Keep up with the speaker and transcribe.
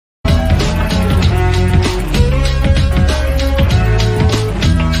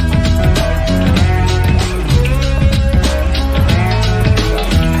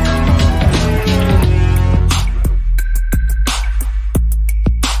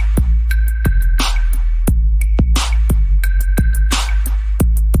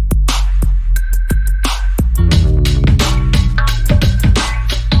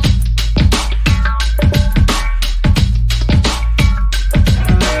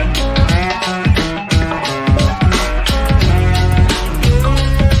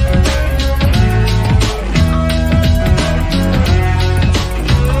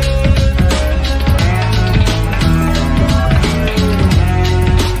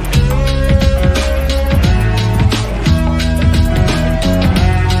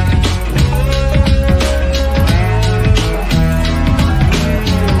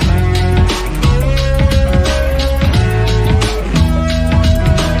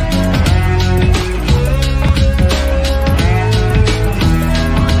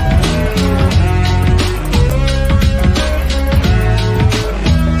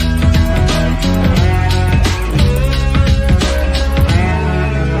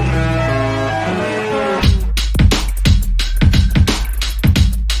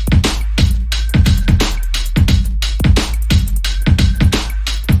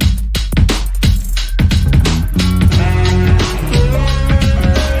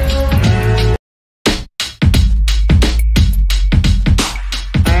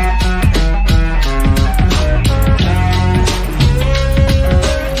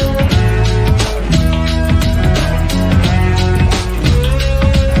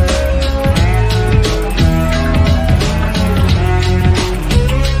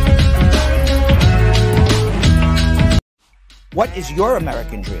What is your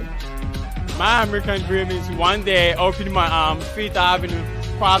American dream? My American dream is one day opening my Fifth Avenue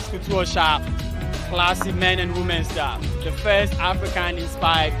craft couture shop, classy men and women's stuff. The first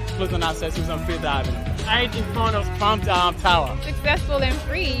African-inspired clothes and accessories on Fifth Avenue. Right in front of Trump Tower. Successful and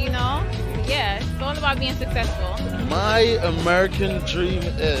free, you know? Yeah, it's all about being successful. My American dream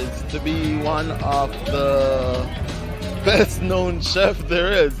is to be one of the best known chef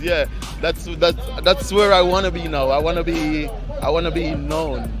there is. Yeah, that's where I want to be now. I want to be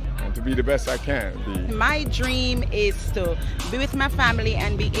known. And to be the best I can be. My dream is to be with my family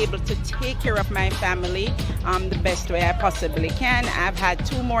and be able to take care of my family the best way I possibly can. I've had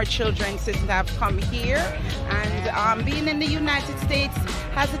 2 more children since I've come here, and being in the United States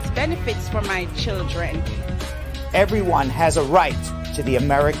has its benefits for my children. Everyone has a right to the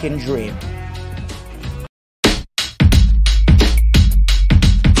American dream.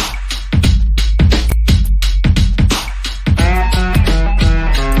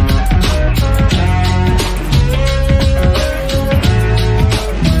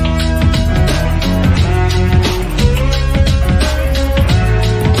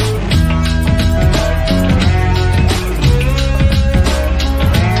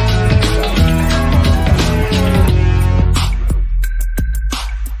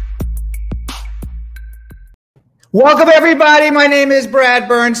 Welcome, everybody. My name is Brad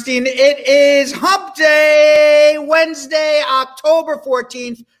Bernstein. It is Hump Day, Wednesday, October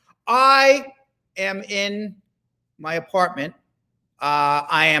 14th. I am in my apartment.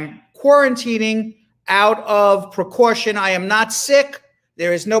 I am quarantining out of precaution. I am not sick.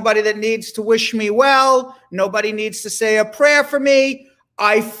 There is nobody that needs to wish me well. Nobody needs to say a prayer for me.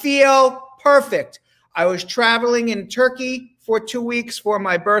 I feel perfect. I was traveling in Turkey for 2 weeks for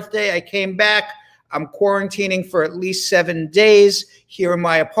my birthday. I came back. I'm quarantining for at least 7 days here in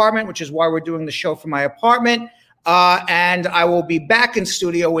my apartment, which is why we're doing the show from my apartment. And I will be back in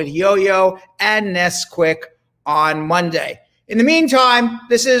studio with Yo-Yo and Nesquik on Monday. In the meantime,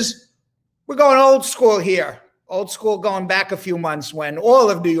 we're going old school here. Old school going back a few months when all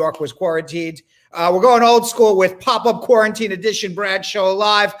of New York was quarantined. We're going old school with Pop-Up Quarantine Edition Brad Show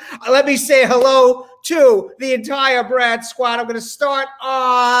Live. Let me say hello to the entire Brad squad. I'm going to start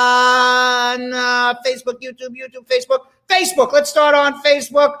on Facebook, YouTube, Facebook. Let's start on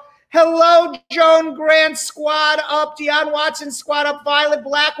Facebook. Hello, Joan Grant, squad up. Dionne Watson, squad up. Violet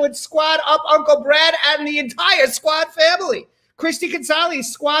Blackwood, squad up. Uncle Brad and the entire squad family. Christy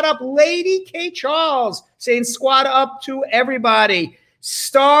Gonzalez, squad up. Lady K. Charles saying squad up to everybody.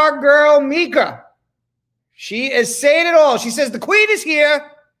 Star Girl Mika, she is saying it all. She says the queen is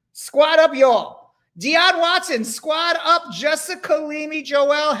here. Squad up, y'all. Dionne Watson, squad up. Jessica Leamy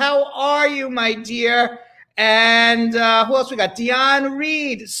Joel, how are you, my dear? And who else we got? Dion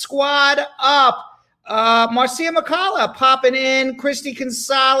Reed, squad up. Marcia McCullough popping in. Christy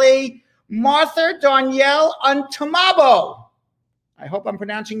Consali. Martha Danielle Antamabo. I hope I'm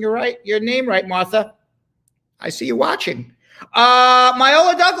pronouncing your name right, Martha. I see you watching.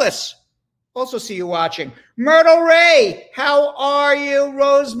 Myola Douglas, also see you watching. Myrtle Ray, how are you?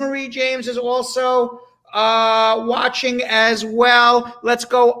 Rosemary James is also watching as well. Let's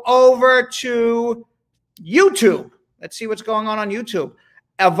go over to YouTube. Let's see what's going on YouTube.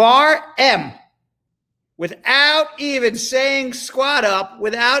 Avar M, without even saying squad up,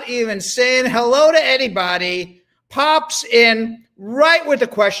 without even saying hello to anybody, pops in right with the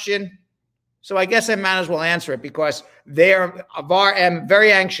question. So I guess I might as well answer it because I'm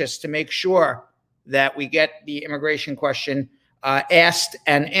very anxious to make sure that we get the immigration question asked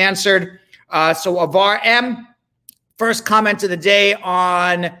and answered. So Avar M, first comment of the day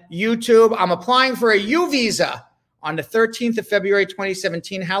on YouTube. I'm applying for a U visa on the 13th of February,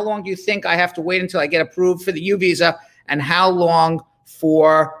 2017. How long do you think I have to wait until I get approved for the U visa, and how long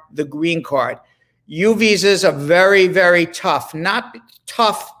for the green card? U visas are very, very tough. Not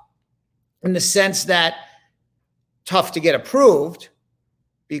tough in the sense that tough to get approved,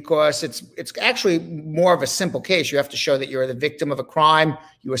 because it's actually more of a simple case. You have to show that you're the victim of a crime,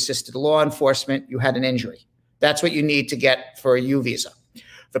 you assisted law enforcement, you had an injury. That's what you need to get for a U visa.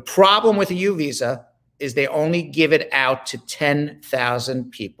 The problem with a U visa is they only give it out to 10,000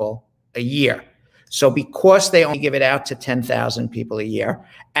 people a year. So because they only give it out to 10,000 people a year,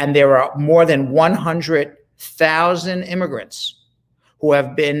 and there are more than 100,000 immigrants who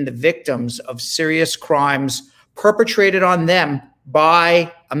have been the victims of serious crimes perpetrated on them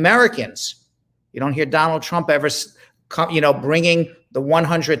by Americans. You don't hear Donald Trump ever, bringing the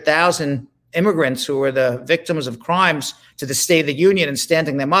 100,000 immigrants who were the victims of crimes to the State of the Union and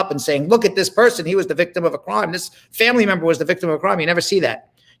standing them up and saying, look at this person, he was the victim of a crime. This family member was the victim of a crime. You never see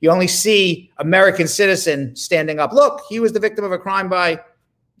that. You only see American citizen standing up. Look, he was the victim of a crime by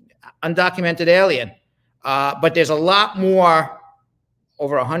undocumented alien. But there's a lot more,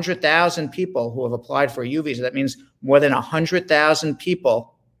 over 100,000 people who have applied for a U visa. That means more than 100,000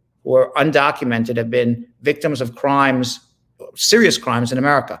 people who are undocumented have been victims of crimes, serious crimes in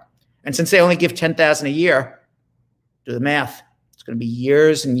America. And since they only give 10,000 a year, do the math. It's going to be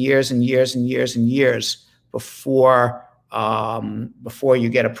years and years and years and years and years before you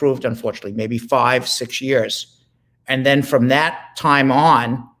get approved, unfortunately, maybe 5, 6 years. And then from that time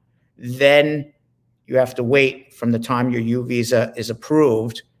on, then you have to wait from the time your U visa is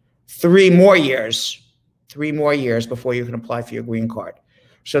approved 3 more years before you can apply for your green card.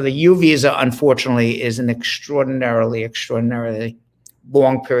 So the U visa, unfortunately, is an extraordinarily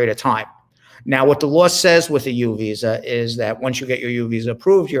long period of time. Now, what the law says with a U visa is that once you get your U visa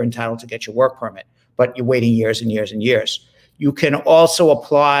approved, you're entitled to get your work permit, but you're waiting years and years and years. You can also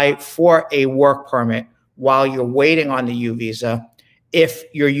apply for a work permit while you're waiting on the U visa if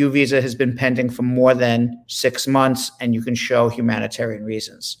your U visa has been pending for more than 6 months and you can show humanitarian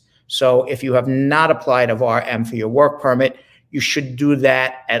reasons. So if you have not applied of RM for your work permit, you should do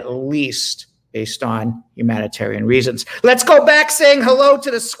that at least based on humanitarian reasons. Let's go back saying hello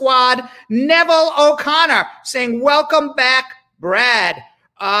to the squad. Neville O'Connor saying, welcome back, Brad.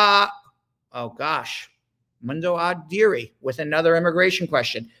 Oh gosh, Mundo Adiri with another immigration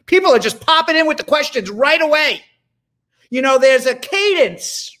question. People are just popping in with the questions right away. You know, there's a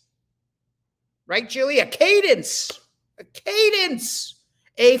cadence, right, Julie? A cadence,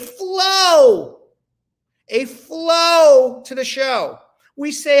 a flow to the show.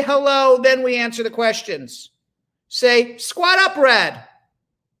 We say hello, then we answer the questions. Say, squat up, Brad.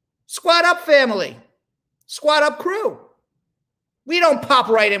 Squat up, family. Squat up, crew. We don't pop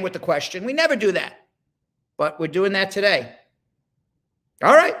right in with the question. We never do that. But we're doing that today.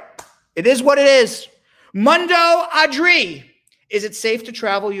 All right. It is what it is. Mundo Adri. Is it safe to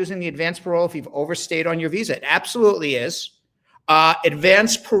travel using the advanced parole if you've overstayed on your visa? It absolutely is.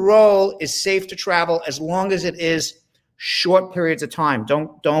 Advanced parole is safe to travel as long as it is short periods of time.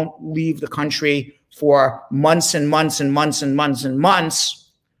 Don't leave the country for months and months and months and months and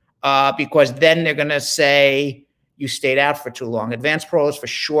months, because then they're going to say you stayed out for too long. Advanced parole is for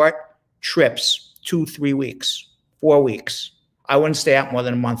short trips, 2, 3 weeks, 4 weeks. I wouldn't stay out more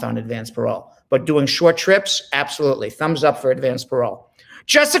than a month on advanced parole. But doing short trips, absolutely. Thumbs up for advanced parole.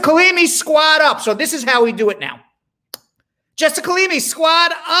 Jessica Kalimi, squad up. So this is how we do it now. Jessica Kalimi,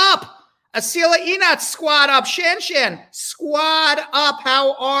 squad up. Asila Inat, squad up. Shan, squad up.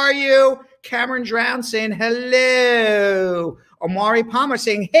 How are you? Cameron Drown saying hello. Omari Palmer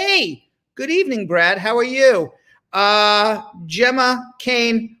saying, hey, good evening, Brad. How are you? Gemma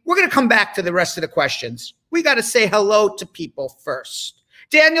Kane. We're going to come back to the rest of the questions. We got to say hello to people first.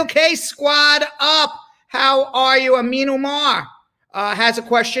 Daniel K, squad up. How are you? Amin Umar has a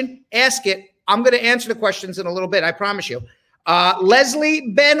question. Ask it. I'm going to answer the questions in a little bit. I promise you.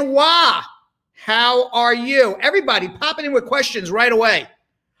 Leslie Benoit, how are you? Everybody popping in with questions right away.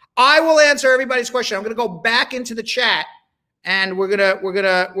 I will answer everybody's question. I'm going to go back into the chat and we're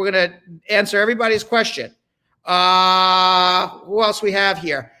gonna answer everybody's question. Who else we have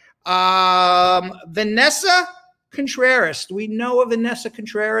here? Vanessa Contreras. Do we know of Vanessa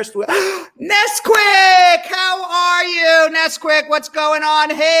Contreras? Nesquik, how are you? Nesquik, what's going on?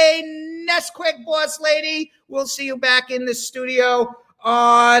 Hey, Nesquik, boss lady. We'll see you back in the studio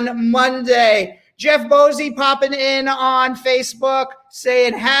on Monday. Jeff Bosey popping in on Facebook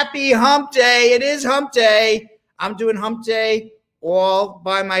saying happy hump day. It is hump day. I'm doing hump day all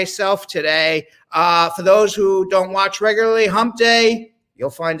by myself today. For those who don't watch regularly, hump day,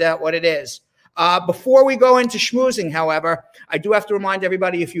 you'll find out what it is. Before we go into schmoozing, however, I do have to remind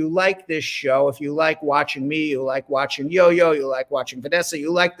everybody, if you like this show, if you like watching me, you like watching Yo-Yo, you like watching Vanessa,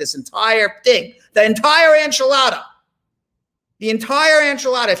 you like this entire thing, the entire enchilada,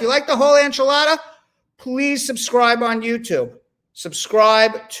 if you like the whole enchilada, please subscribe on YouTube.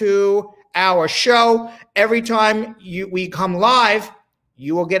 Subscribe to our show. Every time we come live,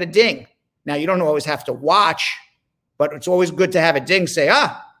 you will get a ding. Now, you don't always have to watch, but it's always good to have a ding. Say,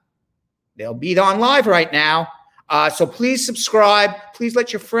 they'll be on live right now. So please subscribe. Please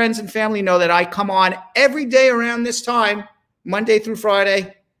let your friends and family know that I come on every day around this time, Monday through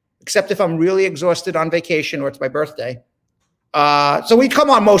Friday, except if I'm really exhausted on vacation or it's my birthday. So we come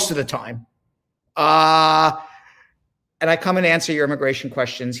on most of the time. And I come and answer your immigration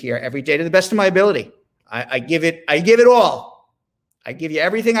questions here every day to the best of my ability. I give it all. I give you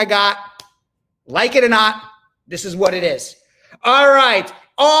everything I got. Like it or not, this is what it is. All right.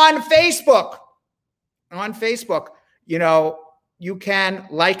 On Facebook, you know, you can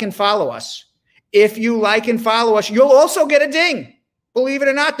like and follow us. If you like and follow us, you'll also get a ding. Believe it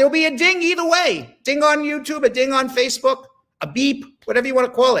or not, there'll be a ding either way. Ding on YouTube, a ding on Facebook, a beep, whatever you want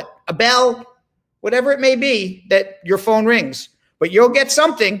to call it, a bell, whatever it may be that your phone rings. But you'll get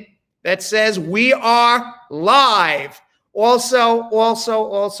something that says we are live. Also,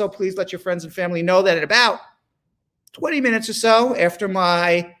 please let your friends and family know that at about 20 minutes or so after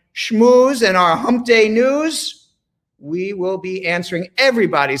my schmooze and our hump day news, we will be answering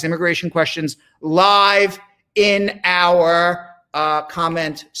everybody's immigration questions live in our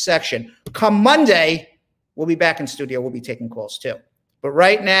comment section. Come Monday, we'll be back in studio. We'll be taking calls too. But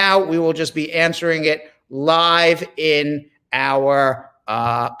right now, we will just be answering it live in our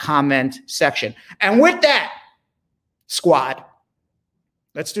comment section. And with that, squad,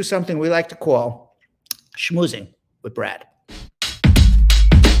 let's do something we like to call schmoozing with Brad.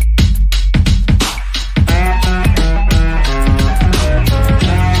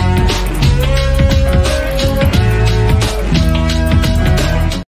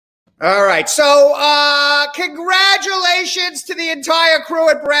 All right, so congratulations to the entire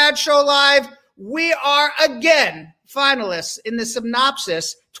crew at Brad Show Live. We are again finalists in the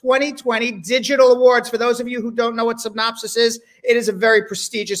Cynopsis 2020 Digital Awards. For those of you who don't know what Cynopsis is, it is a very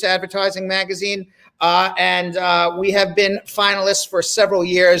prestigious advertising magazine, and we have been finalists for several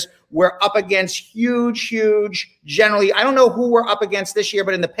years. We're up against huge, generally, I don't know who we're up against this year,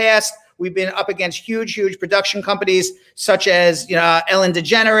 but in the past, we've been up against huge production companies such as Ellen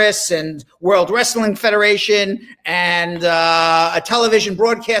DeGeneres and World Wrestling Federation and a television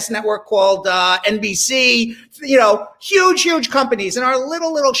broadcast network called NBC. Huge companies. In our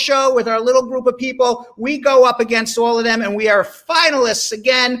little show with our little group of people, we go up against all of them, and we are finalists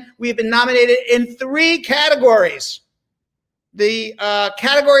again. We have been nominated in 3 categories. The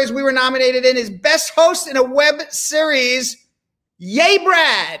categories we were nominated in is Best Host in a Web Series. Yay,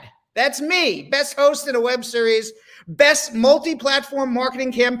 Brad! That's me. Best host in a web series, best multi-platform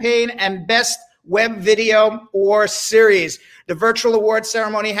marketing campaign, and best web video or series. The virtual award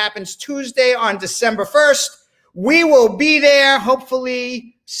ceremony happens Tuesday on December 1st. We will be there.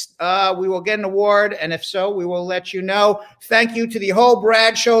 Hopefully, we will get an award, and if so, we will let you know. Thank you to the whole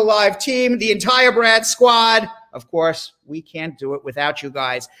Brad Show Live team, the entire Brad squad. Of course, we can't do it without you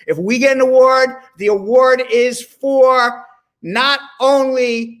guys. If we get an award, the award is for not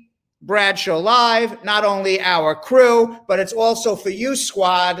only Brad Show Live, not only our crew, but it's also for you,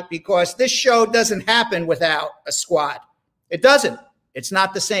 squad, because this show doesn't happen without a squad. It doesn't. It's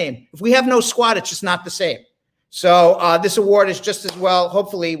not the same. If we have no squad, it's just not the same. So this award is just as well,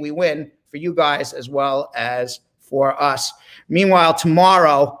 hopefully we win for you guys as well as for us. Meanwhile,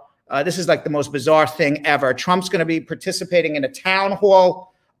 tomorrow, this is like the most bizarre thing ever. Trump's going to be participating in a town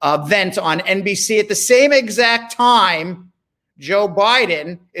hall event on NBC at the same exact time Joe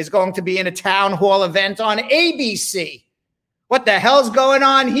Biden is going to be in a town hall event on ABC. What the hell's going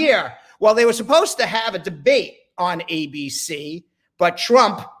on here? Well, they were supposed to have a debate on ABC, but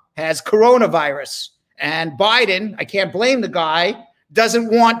Trump has coronavirus. And Biden, I can't blame the guy,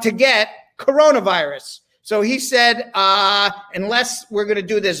 doesn't want to get coronavirus. So he said, unless we're going to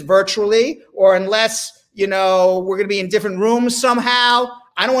do this virtually, or unless, we're going to be in different rooms somehow,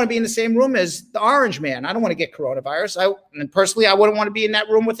 I don't want to be in the same room as the orange man. I don't want to get coronavirus. And personally, I wouldn't want to be in that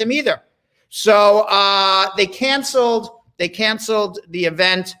room with him either. So they canceled the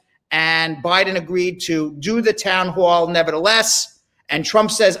event, and Biden agreed to do the town hall nevertheless. And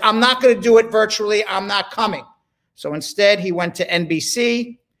Trump says, I'm not going to do it virtually. I'm not coming. So instead, he went to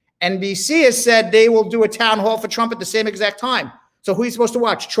NBC. NBC has said they will do a town hall for Trump at the same exact time. So who are you supposed to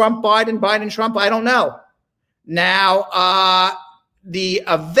watch? Trump, Biden, Biden, Trump? I don't know. Now, the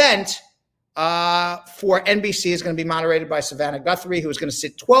event for NBC is going to be moderated by Savannah Guthrie, who is going to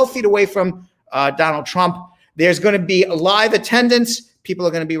sit 12 feet away from Donald Trump. There's going to be a live attendance. People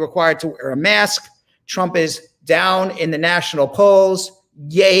are going to be required to wear a mask. Trump is down in the national polls.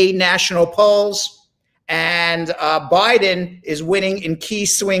 Yay, national polls. And Biden is winning in key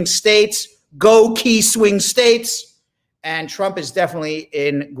swing states. Go key swing states. And Trump is definitely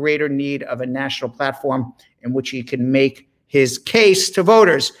in greater need of a national platform in which he can make his case to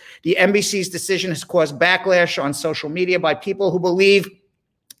voters. The NBC's decision has caused backlash on social media by people who believe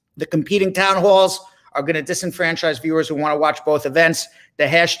the competing town halls are going to disenfranchise viewers who want to watch both events. The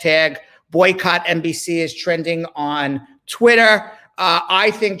hashtag boycott NBC is trending on Twitter.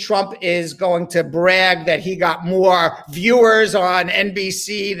 I think Trump is going to brag that he got more viewers on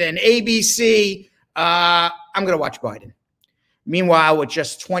NBC than ABC. I'm going to watch Biden. Meanwhile, with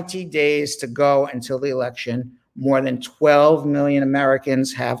just 20 days to go until the election, more than 12 million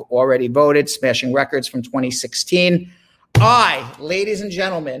Americans have already voted, smashing records from 2016. Ladies and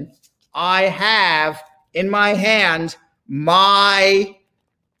gentlemen, I have in my hand my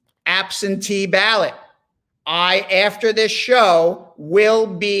absentee ballot. After this show, will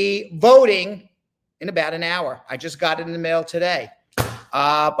be voting in about an hour. I just got it in the mail today.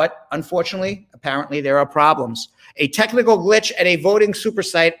 But unfortunately, apparently there are problems. A technical glitch at a voting super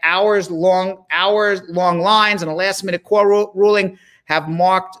site, hours-long lines, and a last-minute court ruling have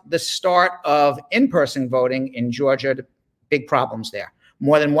marked the start of in-person voting in Georgia. Big problems there.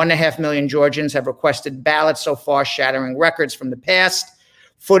 More than 1.5 million Georgians have requested ballots so far, shattering records from the past.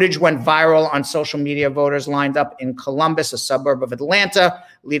 Footage went viral on social media. Voters lined up in Columbus, a suburb of Atlanta,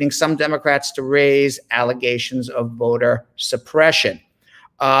 leading some Democrats to raise allegations of voter suppression.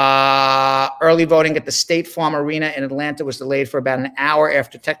 Early voting at the State Farm Arena in Atlanta was delayed for about an hour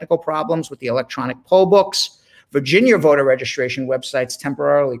after technical problems with the electronic poll books. Virginia voter registration websites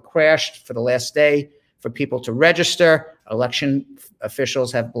temporarily crashed for the last day for people to register. Election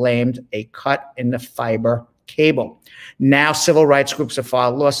officials have blamed a cut in the fiber cable. Now, civil rights groups have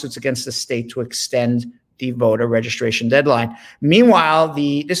filed lawsuits against the state to extend the voter registration deadline. Meanwhile,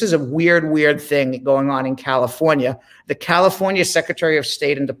 this is a weird thing going on in California. The California Secretary of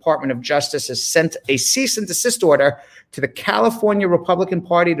State and Department of Justice has sent a cease and desist order to the California Republican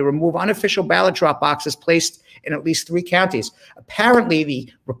Party to remove unofficial ballot drop boxes placed in at least 3 counties. Apparently,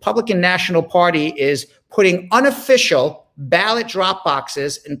 the Republican National Party is putting unofficial ballot drop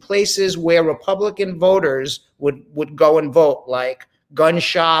boxes in places where Republican voters would go and vote, like gun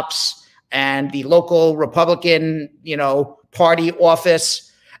shops and the local Republican, party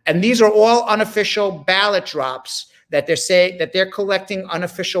office. And these are all unofficial ballot drops that they're saying that they're collecting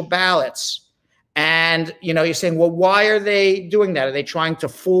unofficial ballots. And, you're saying, well, why are they doing that? Are they trying to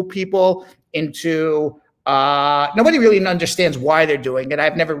fool people into, nobody really understands why they're doing it.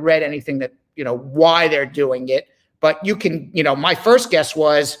 I've never read anything that, why they're doing it. But you can, my first guess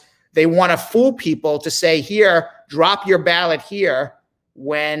was they want to fool people to say, here, drop your ballot here,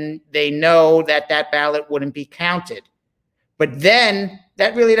 when they know that that ballot wouldn't be counted. But then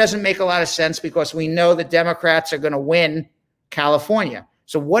that really doesn't make a lot of sense, because we know the Democrats are going to win California.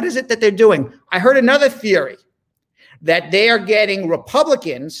 So what is it that they're doing? I heard another theory that they are getting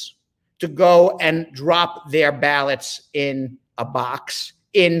Republicans to go and drop their ballots in a box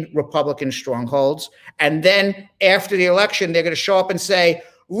in Republican strongholds. And then after the election, they're going to show up and say,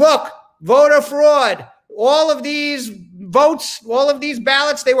 look, voter fraud. All of these votes, all of these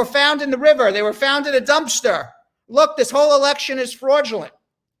ballots, they were found in the river. They were found in a dumpster. Look, this whole election is fraudulent.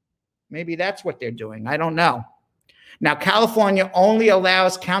 Maybe that's what they're doing. I don't know. Now, California only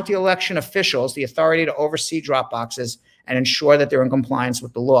allows county election officials the authority to oversee drop boxes and ensure that they're in compliance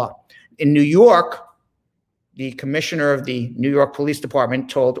with the law. In New York, the commissioner of the New York Police Department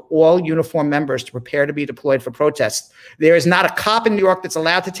told all uniformed members to prepare to be deployed for protests. There is not a cop in New York that's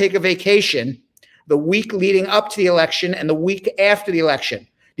allowed to take a vacation the week leading up to the election and the week after the election.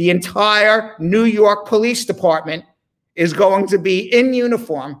 The entire New York Police Department is going to be in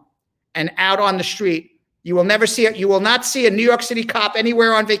uniform and out on the street. You will never see it. You will not see a New York City cop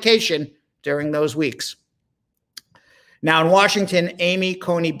anywhere on vacation during those weeks. Now, in Washington, Amy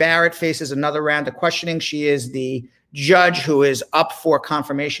Coney Barrett faces another round of questioning. She is the judge who is up for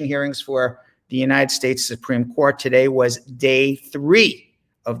confirmation hearings for the United States Supreme Court. Today was day 3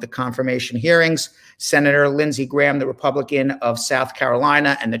 of the confirmation hearings. Senator Lindsey Graham, the Republican of South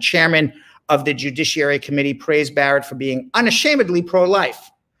Carolina and the chairman of the Judiciary Committee, praised Barrett for being unashamedly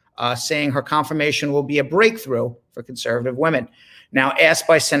pro-life, saying her confirmation will be a breakthrough for conservative women. Now, asked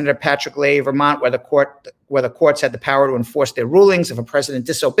by Senator Patrick Leahy of Vermont whether courts had the power to enforce their rulings if a president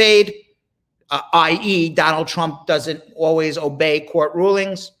disobeyed, i.e. Donald Trump doesn't always obey court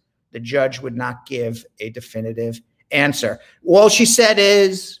rulings, the judge would not give a definitive answer. All she said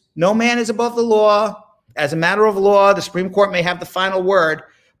is, no man is above the law. As a matter of law, the Supreme Court may have the final word,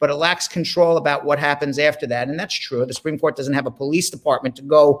 but it lacks control about what happens after that. And that's true. The Supreme Court doesn't have a police department to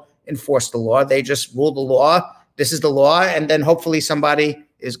go enforce the law. They just rule the law. This is the law. And then hopefully somebody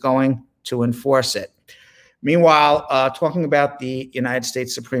is going to enforce it. Meanwhile, talking about the United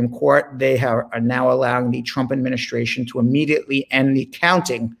States Supreme Court, they are now allowing the Trump administration to immediately end the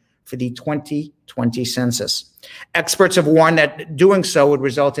counting for the 2020 census. Experts have warned that doing so would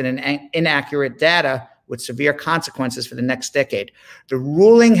result in inaccurate data with severe consequences for the next decade. The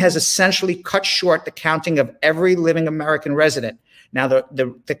ruling has essentially cut short the counting of every living American resident. Now,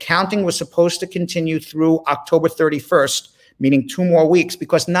 the counting was supposed to continue through October 31st, meaning 2 more weeks,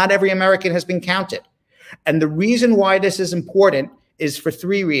 because not every American has been counted. And the reason why this is important is for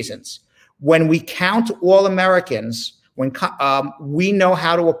 3 reasons. When we count all Americans, when we know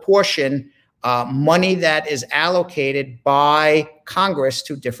how to apportion money that is allocated by Congress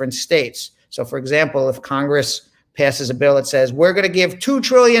to different states. So, for example, if Congress passes a bill that says we're going to give $2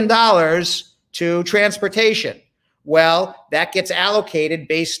 trillion to transportation, well, that gets allocated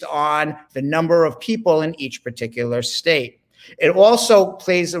based on the number of people in each particular state. It also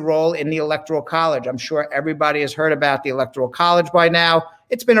plays a role in the Electoral College. I'm sure everybody has heard about the Electoral College by now.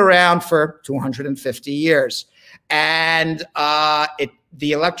 It's been around for 250 years. And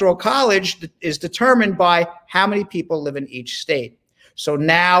the Electoral College is determined by how many people live in each state. So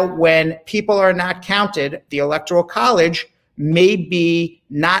now when people are not counted, the Electoral College may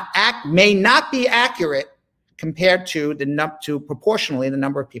not be accurate compared to proportionally the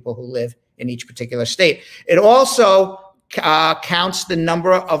number of people who live in each particular state. It also counts the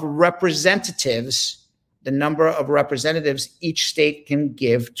number of representatives each state can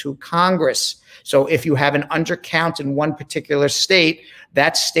give to Congress. So if you have an undercount in one particular state,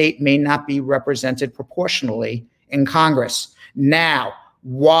 that state may not be represented proportionally in Congress. Now,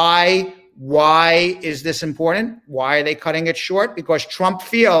 why is this important? Why are they cutting it short? Because Trump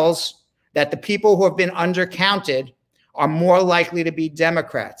feels that the people who have been undercounted are more likely to be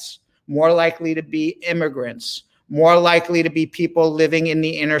Democrats, more likely to be immigrants, more likely to be people living in the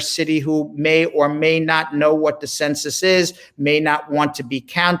inner city who may or may not know what the census is, may not want to be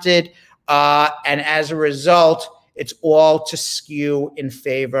counted. And as a result, it's all to skew in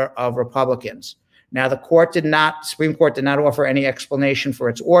favor of Republicans. Now, the Supreme Court did not offer any explanation for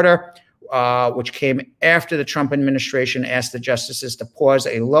its order, which came after the Trump administration asked the justices to pause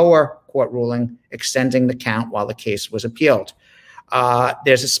a lower court ruling extending the count while the case was appealed.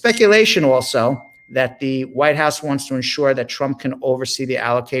 There's a speculation also that the White House wants to ensure that Trump can oversee the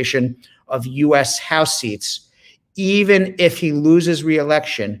allocation of U.S. House seats, even if he loses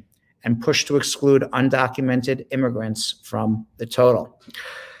re-election, and push to exclude undocumented immigrants from the total.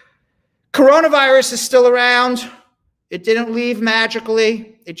 Coronavirus is still around. It didn't leave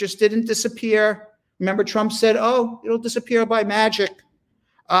magically. It just didn't disappear. Remember, Trump said, oh, it'll disappear by magic.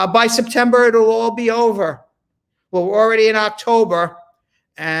 By September, it'll all be over. Well, we're already in October,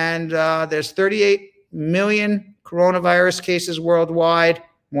 and there's 38 million coronavirus cases worldwide.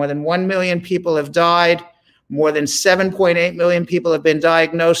 More than 1 million people have died. More than 7.8 million people have been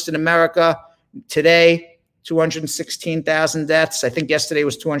diagnosed in America. Today, 216,000 deaths. I think yesterday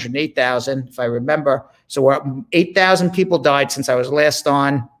was 208,000, if I remember. So 8,000 people died since I was last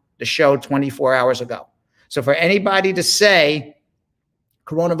on the show 24 hours ago. So for anybody to say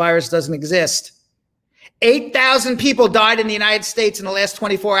coronavirus doesn't exist, 8,000 people died in the United States in the last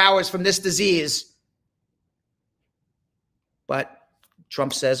 24 hours from this disease. But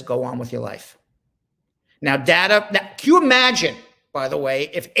Trump says, go on with your life. Now, can you imagine, by the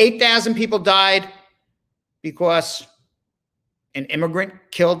way, if 8,000 people died because an immigrant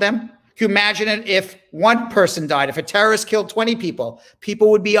killed them? Can you imagine it if one person died? If a terrorist killed 20 people,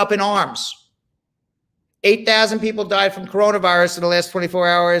 people would be up in arms. 8,000 people died from coronavirus in the last 24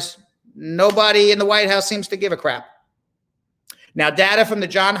 hours. Nobody in the White House seems to give a crap. Now, data from the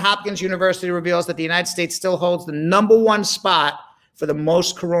Johns Hopkins University reveals that the United States still holds the #1 spot for the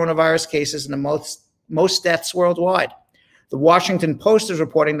most coronavirus cases and the most deaths worldwide. The Washington Post is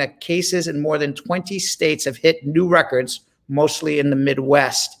reporting that cases in more than 20 states have hit new records, mostly in the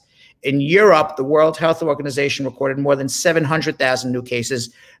Midwest. In Europe, the World Health Organization recorded more than 700,000 new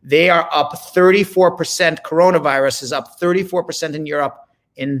cases. They are up 34%. Coronavirus is up 34% in Europe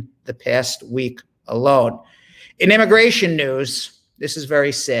in the past week alone. In immigration news, this is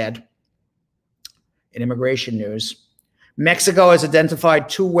very sad. In immigration news, Mexico has identified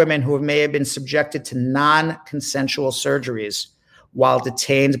 2 women who may have been subjected to non-consensual surgeries while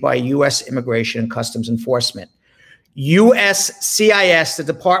detained by U.S. Immigration and Customs Enforcement. USCIS, the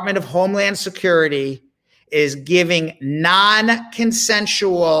Department of Homeland Security, is giving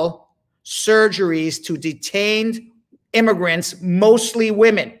non-consensual surgeries to detained immigrants, mostly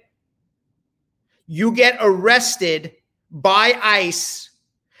women. You get arrested by ICE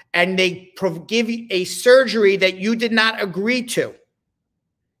and they give you a surgery that you did not agree to,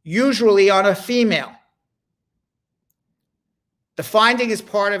 usually on a female. The finding is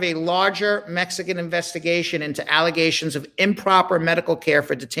part of a larger Mexican investigation into allegations of improper medical care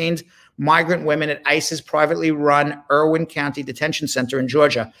for detained migrant women at ICE's privately run Irwin County Detention Center in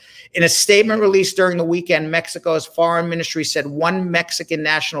Georgia. In a statement released during the weekend, Mexico's foreign ministry said 1 Mexican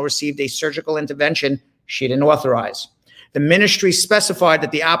national received a surgical intervention she didn't authorize. The ministry specified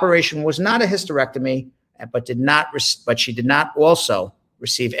that the operation was not a hysterectomy, but she did not also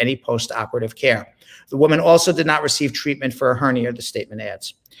receive any post-operative care. The woman also did not receive treatment for a hernia, the statement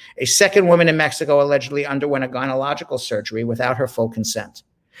adds. A second woman in Mexico allegedly underwent a gynecological surgery without her full consent.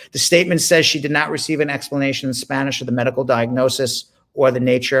 The statement says she did not receive an explanation in Spanish of the medical diagnosis or the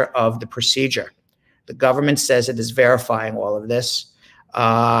nature of the procedure. The government says it is verifying all of this.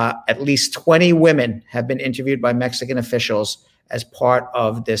 At least 20 women have been interviewed by Mexican officials as part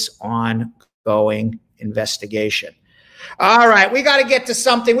of this ongoing investigation. All right, we got to get to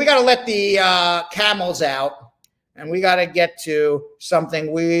something. We got to let the camels out, and we got to get to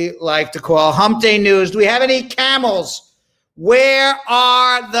something we like to call Hump Day News. Do we have any camels? Where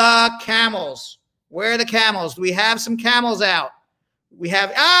are the camels? Where are the camels? Do we have some camels out? We have,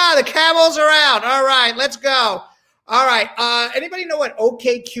 the camels are out. All right, let's go. All right, anybody know what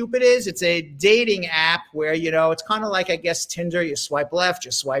OkCupid is? It's a dating app where, you know, it's kind of like, I guess, Tinder. You swipe left,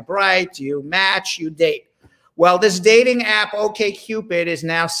 you swipe right, you match, you date. Well, this dating app, OkCupid, is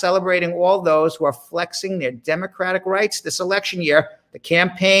now celebrating all those who are flexing their democratic rights this election year. The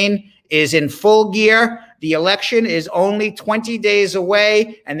campaign is in full gear. The election is only 20 days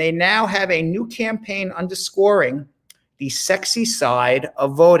away, and they now have a new campaign underscoring the sexy side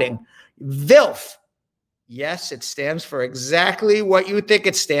of voting. VILF. Yes, it stands for exactly what you think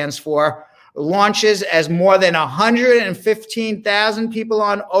it stands for. Launches as more than 115,000 people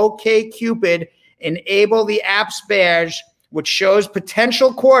on OkCupid enable the app's badge, which shows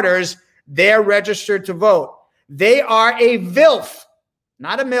potential quarters they're registered to vote. They are a VILF,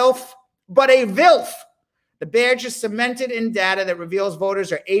 not a MILF, but a VILF. The badge is cemented in data that reveals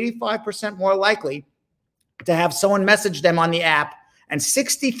voters are 85% more likely to have someone message them on the app and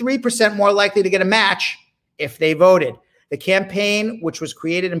 63% more likely to get a match if they voted. The campaign, which was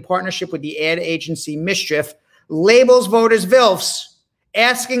created in partnership with the ad agency Mischief, labels voters VILFs,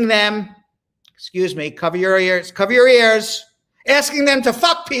 asking them, excuse me, cover your ears, asking them to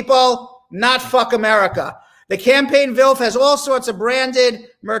fuck people, not fuck America. The campaign VILF has all sorts of branded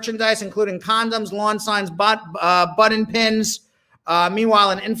merchandise, including condoms, lawn signs, button pins.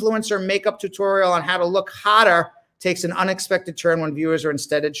 Meanwhile, an influencer makeup tutorial on how to look hotter takes an unexpected turn when viewers are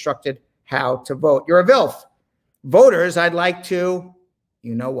instead instructed how to vote. You're a VILF. Voters, I'd like to,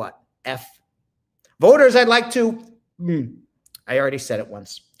 you know what, F. Voters, I'd like to, I already said it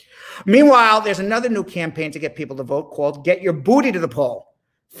once. Meanwhile, there's another new campaign to get people to vote called Get Your Booty to the Poll.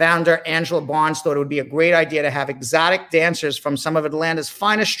 Founder Angela Barnes thought it would be a great idea to have exotic dancers from some of Atlanta's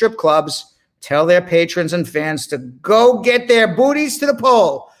finest strip clubs tell their patrons and fans to go get their booties to the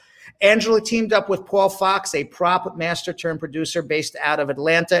poll. Angela teamed up with Paul Fox, a prop master turned producer based out of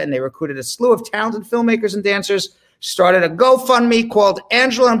Atlanta, and they recruited a slew of talented filmmakers and dancers, started a GoFundMe called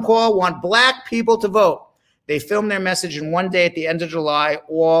Angela and Paul Want Black People to Vote. They filmed their message in one day at the end of July,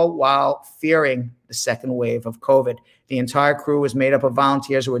 all while fearing the second wave of COVID. The entire crew was made up of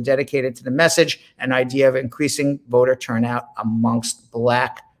volunteers who were dedicated to the message and idea of increasing voter turnout amongst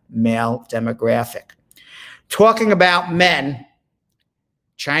Black male demographic. Talking about men,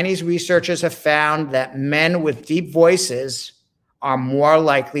 Chinese researchers have found that men with deep voices are more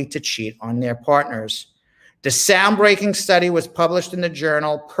likely to cheat on their partners. The sound-breaking study was published in the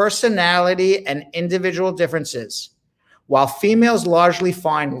journal Personality and Individual Differences. While females largely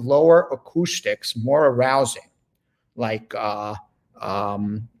find lower acoustics more arousing, like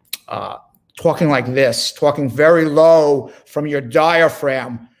talking like this, talking very low from your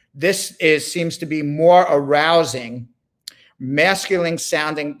diaphragm, this seems to be more arousing. Masculine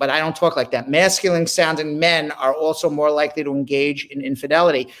sounding, but I don't talk like that. Masculine sounding men are also more likely to engage in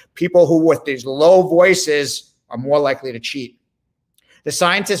infidelity. People who with these low voices are more likely to cheat. The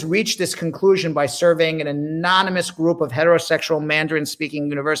scientists reached this conclusion by surveying an anonymous group of heterosexual Mandarin-speaking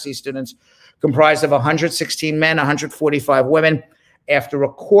university students comprised of 116 men, 145 women. After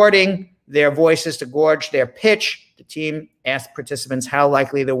recording their voices to gauge their pitch, the team asked participants how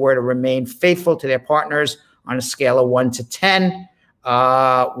likely they were to remain faithful to their partners on a scale of 1 to 10.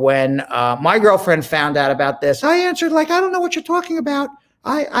 When my girlfriend found out about this, I answered like, I don't know what you're talking about.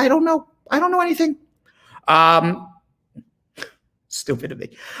 I don't know. I don't know anything. Stupid of me.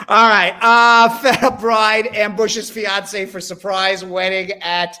 All right. Fed up bride ambushes fiance for surprise wedding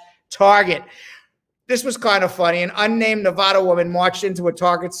at Target. This was kind of funny. An unnamed Nevada woman marched into a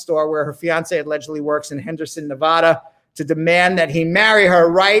Target store where her fiance allegedly works in Henderson, Nevada, to demand that he marry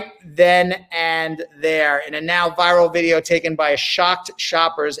her right then and there. In a now viral video taken by a shocked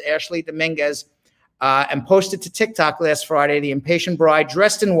shoppers, Ashley Dominguez, and posted to TikTok last Friday, the impatient bride,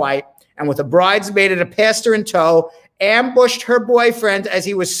 dressed in white and with a bridesmaid and a pastor in tow, ambushed her boyfriend as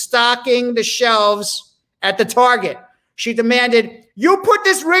he was stocking the shelves at the Target. She demanded, "You put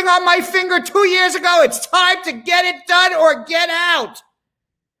this ring on my finger 2 years ago. It's time to get it done or get out."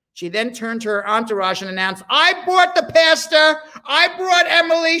 She then turned to her entourage and announced, "I brought the pastor. I brought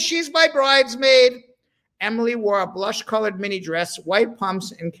Emily. She's my bridesmaid." Emily wore a blush-colored mini dress, white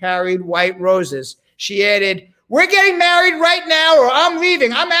pumps, and carried white roses. She added, "We're getting married right now or I'm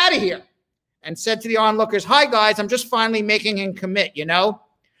leaving. I'm out of here." And said to the onlookers, "Hi, guys. I'm just finally making him commit, you know?"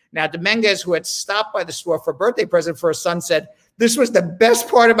 Now, Dominguez, who had stopped by the store for a birthday present for her son, said, "This was the best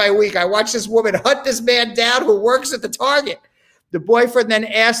part of my week. I watched this woman hunt this man down who works at the Target." The boyfriend then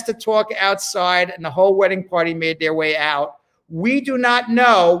asked to talk outside, and the whole wedding party made their way out. We do not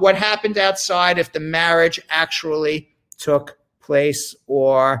know what happened outside, if the marriage actually took place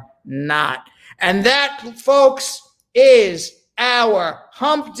or not. And that, folks, is our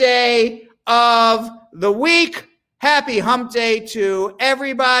hump day of the week. Happy hump day to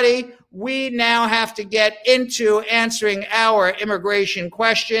everybody. We now have to get into answering our immigration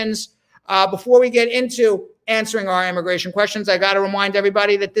questions. Before we get into answering our immigration questions, I got to remind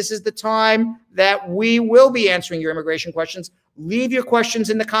everybody that this is the time that we will be answering your immigration questions. Leave your questions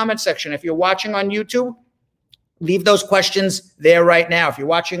in the comment section. If you're watching on YouTube, leave those questions there right now. If you're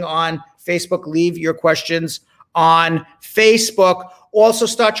watching on Facebook, leave your questions on Facebook. Also,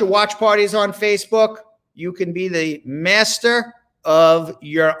 start your watch parties on Facebook. You can be the master of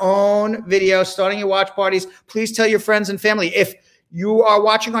your own video, starting your watch parties. Please tell your friends and family. If you are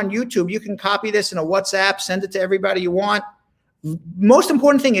watching on YouTube, you can copy this in a WhatsApp, send it to everybody you want. Most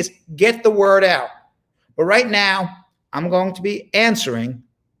important thing is get the word out. But right now, I'm going to be answering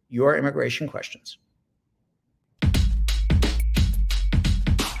your immigration questions.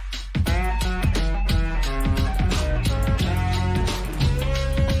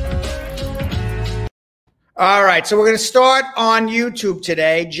 All right, so we're going to start on YouTube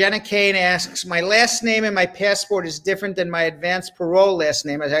today. Jenna Kane asks, "My last name in my passport is different than my advanced parole last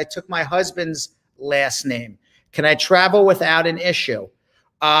name, as I took my husband's last name. Can I travel without an issue?"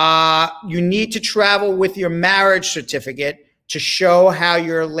 You need to travel with your marriage certificate to show how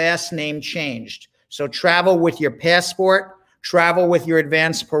your last name changed. So travel with your passport, travel with your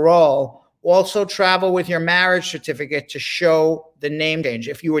advanced parole, also travel with your marriage certificate to show the name change.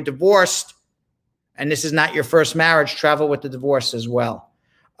 If you were divorced, and this is not your first marriage, travel with the divorce as well.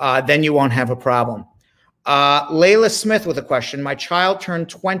 Then you won't have a problem. Layla Smith with a question. "My child turned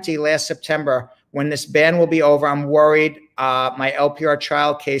 20 last September. When this ban will be over, I'm worried my LPR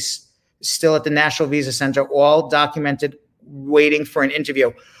child case is still at the National Visa Center, all documented, waiting for an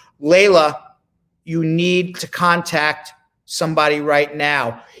interview." Layla, you need to contact somebody right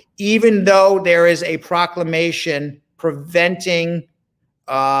now. Even though there is a proclamation preventing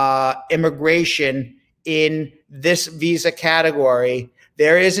immigration in this visa category,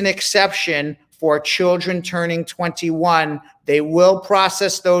 there is an exception for children turning 21. They will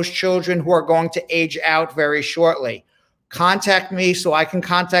process those children who are going to age out very shortly. Contact me so I can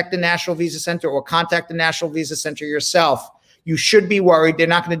contact the National Visa Center, or contact the National Visa Center yourself. You should be worried. They're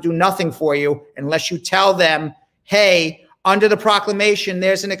not going to do nothing for you unless you tell them, "Hey, under the proclamation,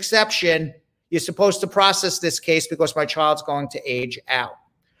 there's an exception. You're supposed to process this case because my child's going to age out."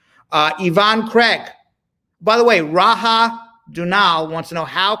 Yvonne Craig. By the way, Raha Dunal wants to know,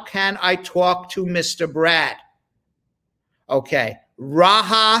 how can I talk to Mr. Brad? Okay,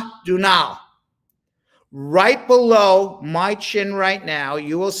 Raha Dunal. Right below my chin right now,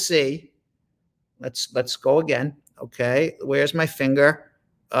 you will see, let's go again. Okay, where's my finger?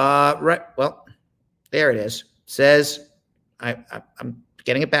 Right, well, there it is. It says, I'm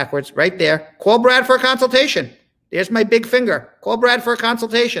getting it backwards, right there. Call Brad for a consultation. There's my big finger. Call Brad for a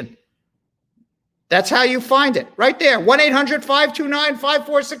consultation. That's how you find it, right there.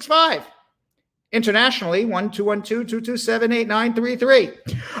 1-800-529-5465. Internationally, 1-212-227-8933.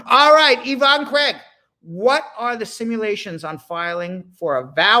 All right, Yvonne Craig, what are the simulations on filing for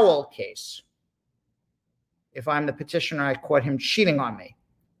a vowel case? If I'm the petitioner, I caught him cheating on me.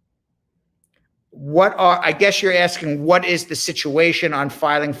 I guess you're asking, what is the situation on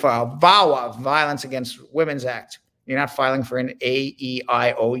filing for a VAWA, Violence Against Women's Act? You're not filing for an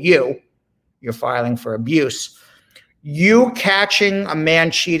AEIOU. You're filing for abuse. You catching a man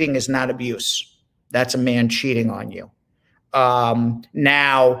cheating is not abuse. That's a man cheating on you.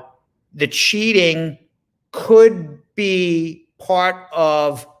 Now, the cheating could be part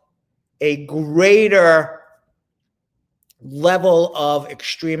of a greater level of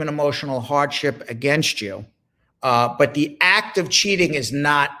extreme and emotional hardship against you. But the act of cheating is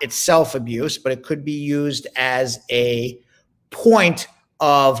not itself abuse, but it could be used as a point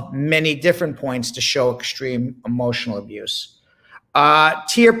of many different points to show extreme emotional abuse.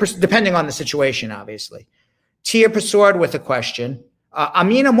 Depending on the situation, obviously. Tia Persaud with a question.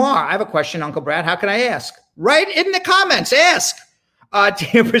 Amin Amar, I have a question, Uncle Brad. How can I ask? Write in the comments. Ask.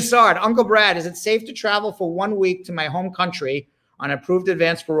 Tia Persaud, Uncle Brad, is it safe to travel for 1 week to my home country on approved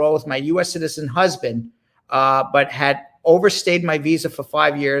advance parole with my U.S. citizen husband? but had overstayed my visa for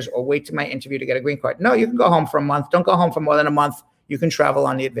 5 years or wait to my interview to get a green card. No, you can go home for a month. Don't go home for more than a month. You can travel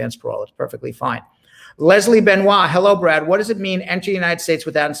on the advanced parole. It's perfectly fine. Leslie Benoit, hello, Brad. What does it mean enter the United States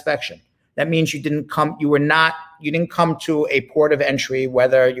without inspection? That means you didn't come to a port of entry,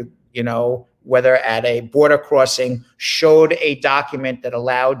 whether whether at a border crossing, showed a document that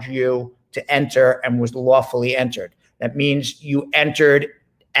allowed you to enter and was lawfully entered. That means you entered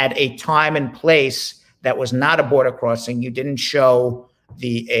at a time and place that was not a border crossing. You didn't show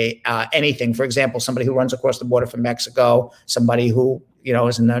anything. For example, somebody who runs across the border from Mexico, somebody who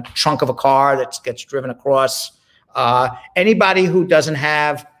is in the trunk of a car that gets driven across. Anybody who doesn't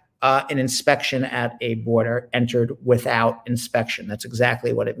have an inspection at a border entered without inspection. That's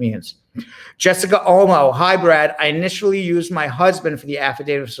exactly what it means. Jessica Olmo, hi, Brad. I initially used my husband for the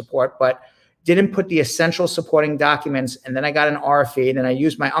affidavit of support, but didn't put the essential supporting documents, and then I got an RFE, and then I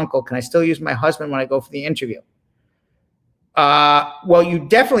used my uncle. Can I still use my husband when I go for the interview? Well, you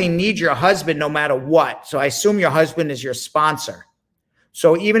definitely need your husband no matter what. So I assume your husband is your sponsor.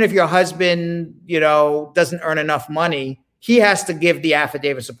 So even if your husband, doesn't earn enough money, he has to give the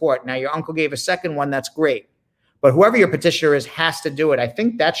affidavit of support. Now, your uncle gave a second one. That's great. But whoever your petitioner is has to do it. I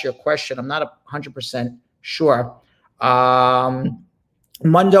think that's your question. I'm not 100% sure.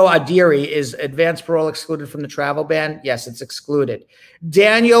 Mundo Adiri, is advanced parole excluded from the travel ban? Yes, it's excluded.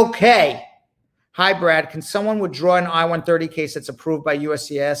 Daniel K. Hi, Brad. Can someone withdraw an I-130 case that's approved by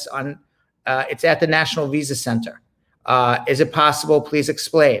USCIS on? It's at the National Visa Center. Is it possible? Please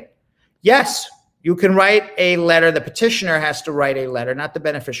explain. Yes, you can write a letter. The petitioner has to write a letter, not the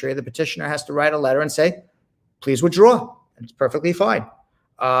beneficiary. The petitioner has to write a letter and say, please withdraw. It's perfectly fine.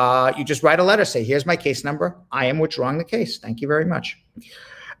 You just write a letter, say, here's my case number. I am withdrawing the case. Thank you very much.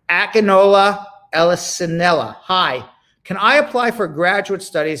 Akinola Elisinella. Hi. Can I apply for graduate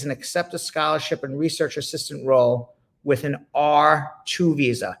studies and accept a scholarship and research assistant role with an R2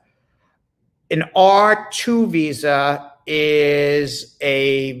 visa? An R2 visa is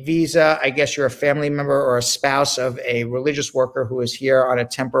a visa, I guess you're a family member or a spouse of a religious worker who is here on a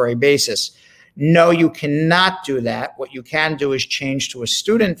temporary basis. No, you cannot do that. What you can do is change to a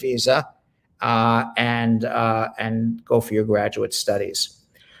student visa and go for your graduate studies.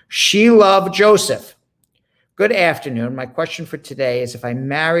 She Love Joseph. Good afternoon. My question for today is, if I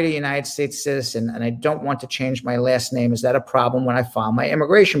married a United States citizen and I don't want to change my last name, is that a problem when I file my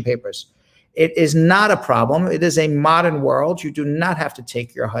immigration papers? It is not a problem. It is a modern world. You do not have to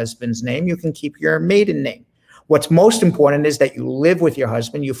take your husband's name. You can keep your maiden name. What's most important is that you live with your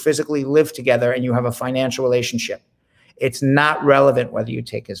husband, you physically live together, and you have a financial relationship. It's not relevant whether you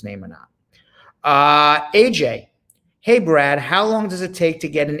take his name or not. AJ, hey, Brad, how long does it take to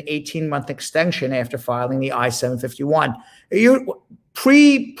get an 18-month extension after filing the I-751?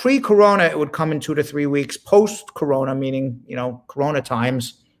 Pre-corona, it would come in 2 to 3 weeks. Post-corona, meaning, corona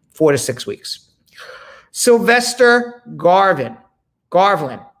times, 4 to 6 weeks. Sylvester Garvin.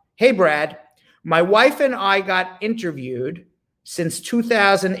 Hey, Brad, my wife and I got interviewed since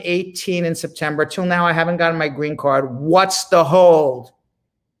 2018 in September. Till now, I haven't gotten my green card. What's the hold?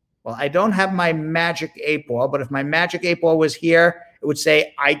 Well, I don't have my magic 8-ball, but if my magic 8-ball was here, it would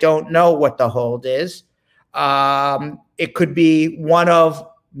say, I don't know what the hold is. It could be one of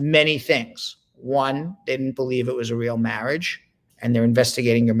many things. One, they didn't believe it was a real marriage, and they're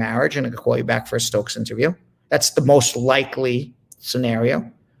investigating your marriage and they call you back for a Stokes interview. That's the most likely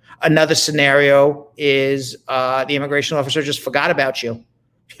scenario. Another scenario is the immigration officer just forgot about you.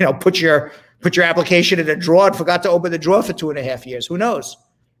 Put your application in a drawer and forgot to open the drawer for 2.5 years. Who knows?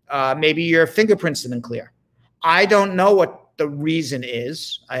 Maybe your fingerprints didn't clear. I don't know what the reason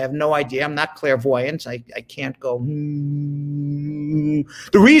is. I have no idea. I'm not clairvoyant. I can't go, The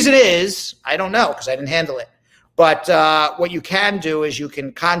reason is, I don't know because I didn't handle it. But what you can do is you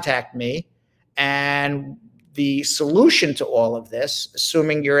can contact me, and the solution to all of this,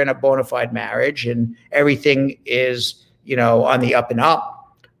 assuming you're in a bona fide marriage and everything is, on the up and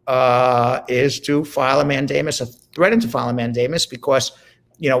up, is to file a mandamus, or threaten to file a mandamus, because,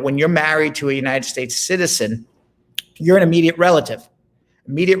 when you're married to a United States citizen, you're an immediate relative.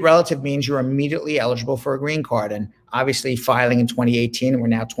 Immediate relative means you're immediately eligible for a green card. And obviously filing in 2018, and we're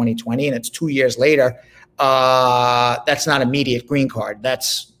now 2020, and it's 2 years later, that's not immediate green card.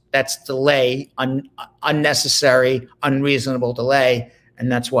 That's delay, unnecessary, unreasonable delay,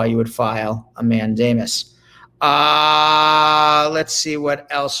 and that's why you would file a mandamus. Let's see what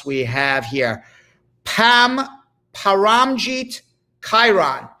else we have here. Paramjit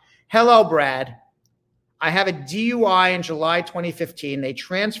Chiron. Hello, Brad. I have a DUI in July 2015. They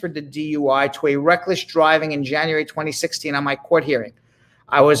transferred the DUI to a reckless driving in January 2016 on my court hearing.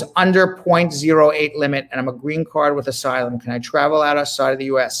 I was under 0.08 limit and I'm a green card with asylum. Can I travel outside of the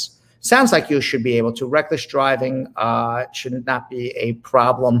U.S.? Sounds like you should be able to. Reckless driving should not be a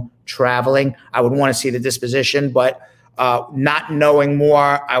problem traveling. I would want to see the disposition, but not knowing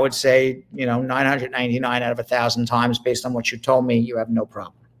more, I would say, 999 out of 1,000 times based on what you told me, you have no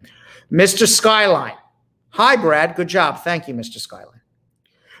problem. Mr. Skyline. Hi, Brad. Good job. Thank you, Mr. Skyline.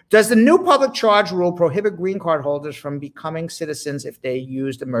 Does the new public charge rule prohibit green card holders from becoming citizens if they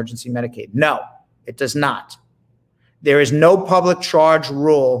used emergency Medicaid? No, it does not. There is no public charge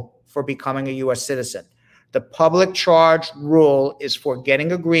rule for becoming a U.S. citizen. The public charge rule is for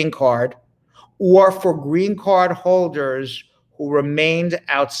getting a green card or for green card holders who remained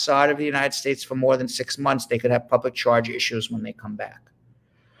outside of the United States for more than 6 months. They could have public charge issues when they come back.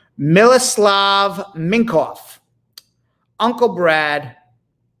 Miloslav Minkov. Uncle Brad.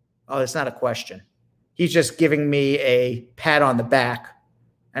 Oh, it's not a question. He's just giving me a pat on the back.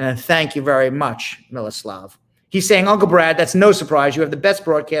 And then thank you very much, Miloslav. He's saying, Uncle Brad, that's no surprise. You have the best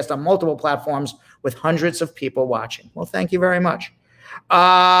broadcast on multiple platforms with hundreds of people watching. Well, thank you very much. And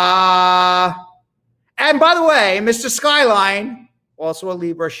by the way, Mr. Skyline, also a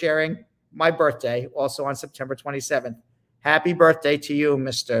Libra, sharing my birthday, also on September 27th. Happy birthday to you,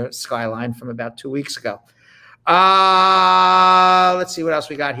 Mr. Skyline, from about 2 weeks ago. Let's see what else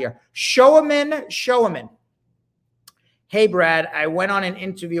we got here. Showaman. Hey, Brad, I went on an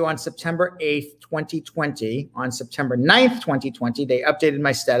interview on September 8th, 2020. On September 9th, 2020, they updated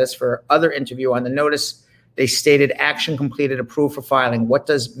my status for other interview. On the notice, they stated action completed, approved for filing. What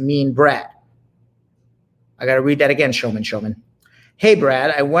does mean, Brad? I got to read that again, Showman. Hey,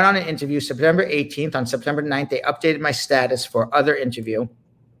 Brad, I went on an interview September 18th. On September 9th, they updated my status for other interview.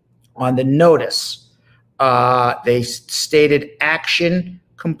 On the notice, they stated action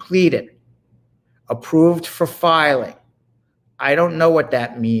completed, approved for filing. I don't know what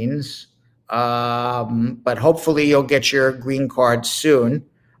that means, but hopefully you'll get your green card soon.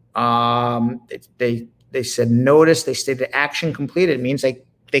 They said notice, they stated action completed. It means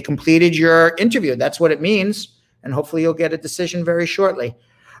they completed your interview. That's what it means. And hopefully you'll get a decision very shortly.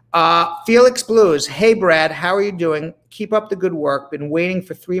 Felix Blues. Hey, Brad, how are you doing? Keep up the good work. Been waiting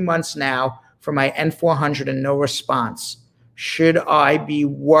for 3 months now for my N400 and no response. Should I be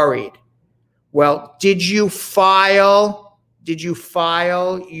worried? Well, did you file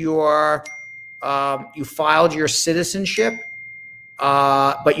your, you filed your citizenship,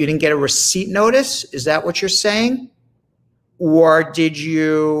 but you didn't get a receipt notice? Is that what you're saying? Or did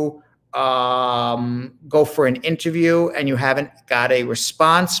you go for an interview and you haven't got a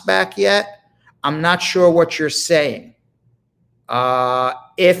response back yet? I'm not sure what you're saying.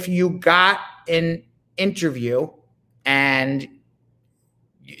 If you got an interview and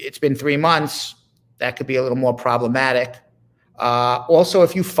it's been 3 months, that could be a little more problematic. Also,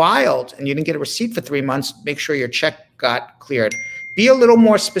 if you filed and you didn't get a receipt for 3 months, make sure your check got cleared. Be a little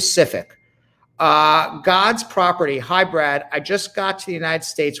more specific. God's property. Hi, Brad. I just got to the United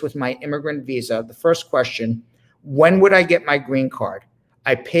States with my immigrant visa. The first question, when would I get my green card?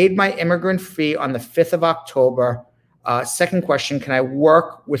 I paid my immigrant fee on the 5th of October. Second question, can I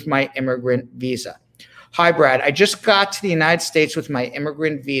work with my immigrant visa? Hi, Brad. I just got to the United States with my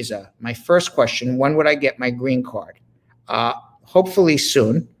immigrant visa. My first question, when would I get my green card? Hopefully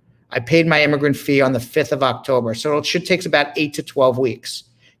soon. I paid my immigrant fee on the 5th of October, so it should take about 8 to 12 weeks.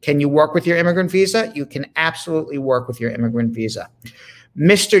 Can you work with your immigrant visa? You can absolutely work with your immigrant visa.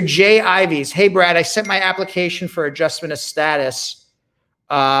 Mr. J. Ivies. Hey, Brad, I sent my application for adjustment of status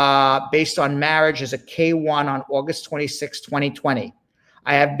based on marriage as a K-1 on August 26, 2020.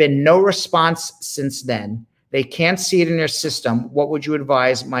 I have been no response since then. They can't see it in their system. What would you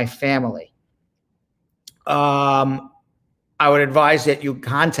advise my family? I would advise that you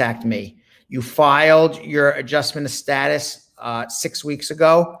contact me. You filed your adjustment of status 6 weeks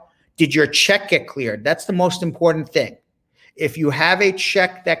ago. Did your check get cleared? That's the most important thing. If you have a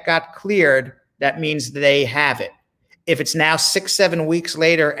check that got cleared, that means they have it. If it's now 6, 7 weeks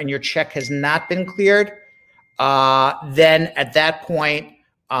later and your check has not been cleared, then at that point,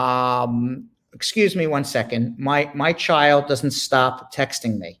 excuse me 1 second, my child doesn't stop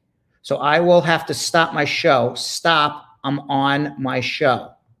texting me. So I will have to stop my show. Stop, I'm on my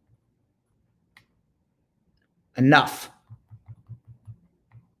show. Enough.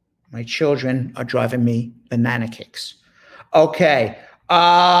 My children are driving me banana cakes. Okay.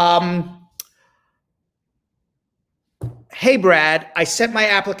 Hey, Brad, I sent my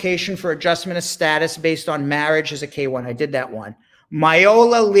application for adjustment of status based on marriage as a K-1. I did that one.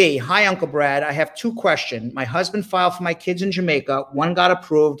 Myola Lee. Hi, Uncle Brad. I have 2 questions. My husband filed for my kids in Jamaica. One got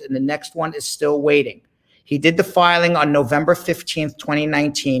approved and the next one is still waiting. He did the filing on November 15th,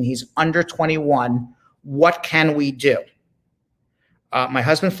 2019. He's under 21. What can we do? My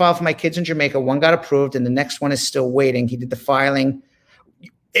husband filed for my kids in Jamaica. One got approved, and the next one is still waiting. He did the filing.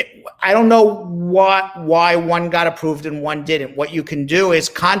 I don't know why one got approved and one didn't. What you can do is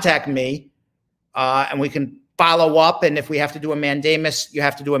contact me, and we can follow up. And if we have to do a mandamus, you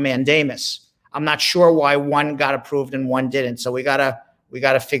have to do a mandamus. I'm not sure why one got approved and one didn't. So we gotta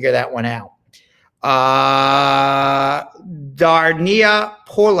figure that one out. Darnia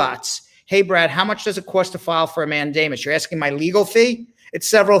Polats. Hey, Brad, how much does it cost to file for a mandamus? You're asking my legal fee? It's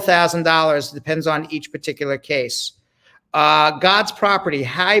several $1,000s. It depends on each particular case. God's Property.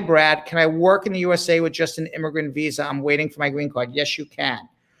 Hi, Brad. Can I work in the USA with just an immigrant visa? I'm waiting for my green card. Yes, you can.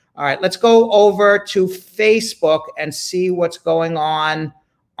 All right, let's go over to Facebook and see what's going on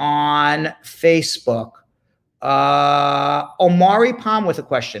Facebook. Omari Palm with a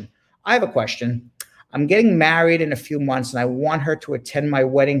question. I have a question. I'm getting married in a few months, and I want her to attend my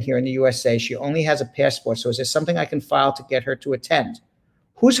wedding here in the USA. She only has a passport, so is there something I can file to get her to attend?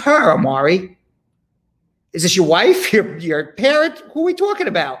 Who's her, Omari? Is this your wife, your parent? Who are we talking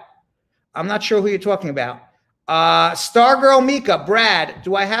about? I'm not sure who you're talking about. Stargirl Mika, Brad,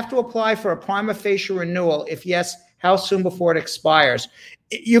 do I have to apply for a prima facie renewal? If yes, how soon before it expires?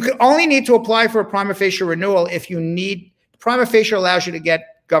 You can only need to apply for a prima facie renewal if you need. Prima facie allows you to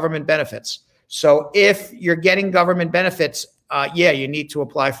get government benefits. So if you're getting government benefits, yeah, you need to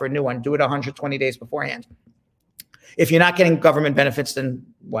apply for a new one. Do it 120 days beforehand. If you're not getting government benefits, then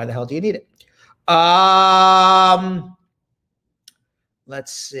why the hell do you need it?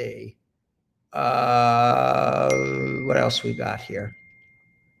 Let's see. What else we got here?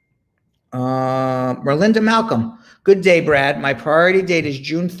 Merlinda Malcolm. Good day, Brad. My priority date is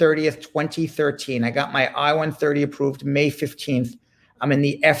June 30th, 2013. I got my I-130 approved May 15th. I'm in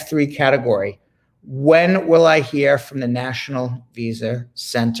the F3 category. When will I hear from the National Visa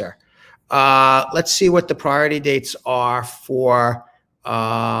Center? Let's see what the priority dates are for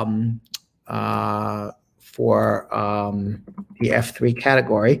the F3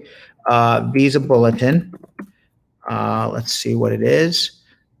 category. Visa Bulletin. Let's see what it is.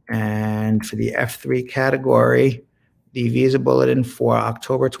 And for the F3 category, the Visa Bulletin for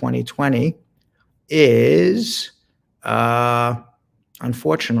October 2020 is,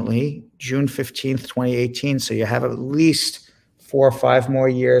 unfortunately, June 15th, 2018. So you have at least 4 or 5 more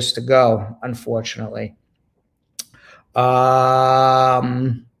years to go, unfortunately.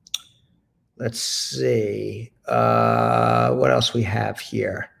 Let's see. What else we have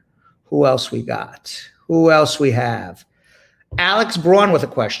here? Who else we got? Who else we have? Alex Braun with a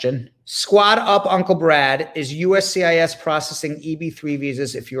question. Squad up, Uncle Brad. Is USCIS processing EB3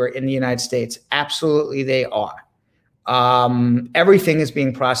 visas if you are in the United States? Absolutely, they are. Everything is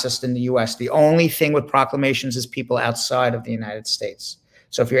being processed in the U.S. The only thing with proclamations is people outside of the United States.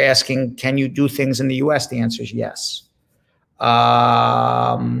 So if you're asking, can you do things in the U.S., the answer is yes.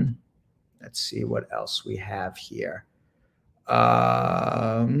 Let's see what else we have here.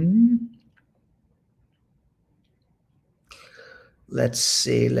 Let's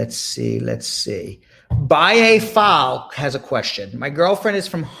see. Baye Falk has a question. My girlfriend is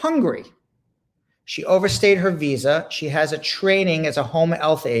from Hungary. She overstayed her visa. She has a training as a home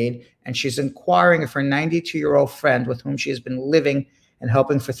health aide, and she's inquiring if her 92-year-old friend with whom she has been living and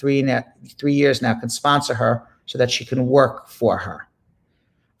helping for 3 years now can sponsor her so that she can work for her.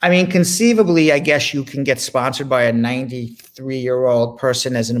 I mean, conceivably, I guess you can get sponsored by a 93-year-old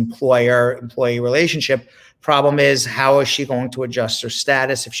person as an employer-employee relationship. Problem is, how is she going to adjust her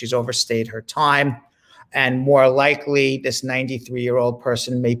status if she's overstayed her time? And more likely, this 93-year-old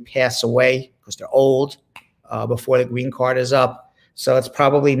person may pass away because they're old before the green card is up. So it's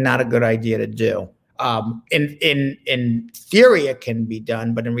probably not a good idea to do. In theory, it can be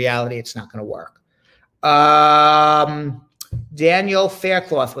done, but in reality, it's not going to work. Daniel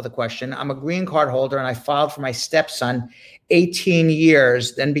Faircloth with a question. I'm a green card holder and I filed for my stepson 18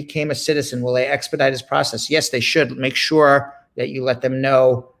 years, then became a citizen. Will they expedite his process? Yes, they should. Make sure that you let them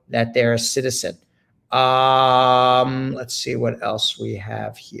know that they're a citizen. Let's see what else we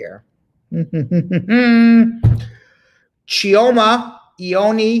have here. Chioma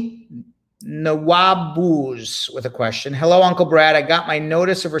Ioni Nawabuz with a question. Hello, Uncle Brad. I got my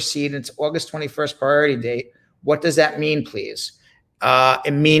notice of receipt. It's August 21st priority date. What does that mean, please?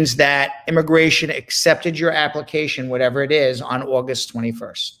 It means that immigration accepted your application, whatever it is, on August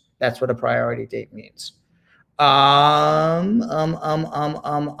 21st. That's what a priority date means.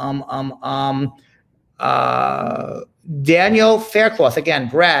 Daniel Faircloth, again,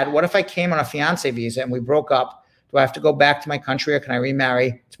 Brad, what if I came on a fiance visa and we broke up? Do I have to go back to my country or can I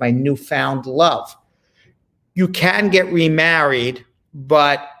remarry to my newfound love? You can get remarried,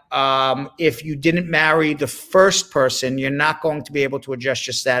 but if you didn't marry the first person, you're not going to be able to adjust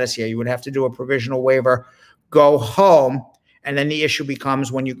your status here. You would have to do a provisional waiver, go home, and then the issue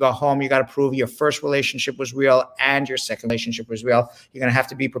becomes when you go home, you got to prove your first relationship was real and your second relationship was real. You're going to have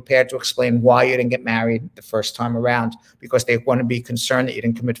to be prepared to explain why you didn't get married the first time around, because they want to be concerned that you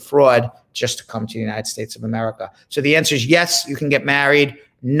didn't commit fraud just to come to the United States of America. So the answer is yes, you can get married.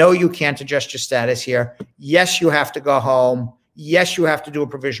 No, you can't adjust your status here. Yes, you have to go home. Yes, you have to do a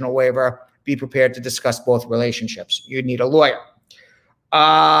provisional waiver. Be prepared to discuss both relationships. You need a lawyer.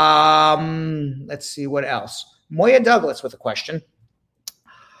 Let's see what else. Moya Douglas with a question.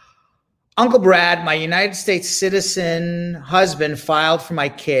 Uncle Brad, my United States citizen husband filed for my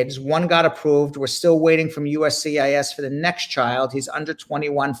kids. One got approved. We're still waiting from USCIS for the next child. He's under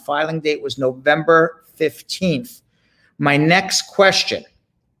 21. Filing date was November 15th. My next question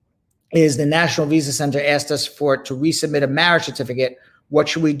is the National Visa Center asked us to resubmit a marriage certificate. What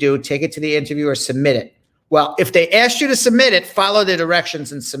should we do? Take it to the interview or submit it? Well, if they asked you to submit it, follow the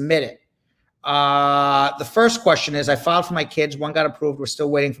directions and submit it. The first question is, I filed for my kids. One got approved. We're still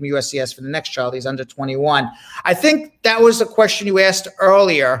waiting from USCIS for the next child. He's under 21. I think that was a question you asked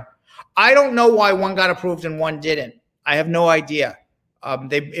earlier. I don't know why one got approved and one didn't. I have no idea.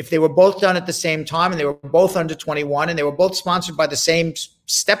 If they were both done at the same time and they were both under 21 and they were both sponsored by the same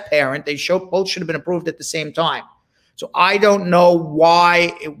step parent, they both should have been approved at the same time. So I don't know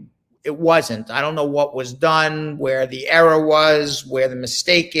why it wasn't. I don't know what was done, where the error was, where the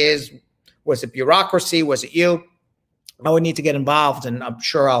mistake is. Was it bureaucracy? Was it you? I would need to get involved, and I'm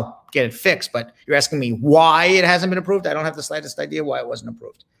sure I'll get it fixed. But you're asking me why it hasn't been approved? I don't have the slightest idea why it wasn't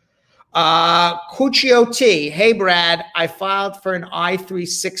approved. Cuccio T. Hey, Brad, I filed for an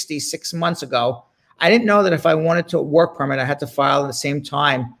I-360 6 months ago. I didn't know that if I wanted to work permit, I had to file at the same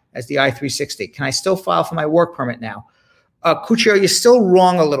time as the I-360. Can I still file for my work permit now? Cuccio, you're still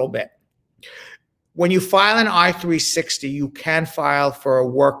wrong a little bit. When you file an I-360, you can file for a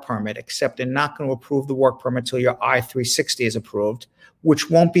work permit, except they're not going to approve the work permit until your I-360 is approved, which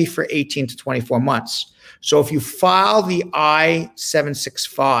won't be for 18 to 24 months. So if you file the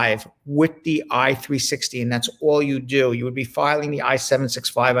I-765 with the I-360, and that's all you do, you would be filing the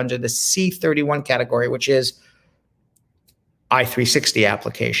I-765 under the C-31 category, which is I-360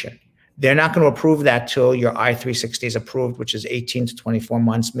 application. They're not going to approve that till your I-360 is approved, which is 18 to 24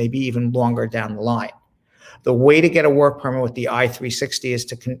 months, maybe even longer down the line. The way to get a work permit with the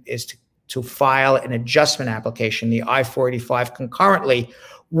I-360 is to file an adjustment application, the I-485 concurrently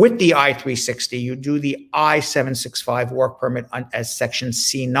with the I-360. You do the I-765 work permit as section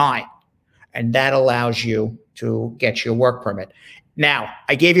C9, and that allows you to get your work permit. Now,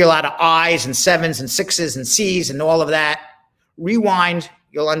 I gave you a lot of I's and 7s and 6s and C's and all of that. Rewind.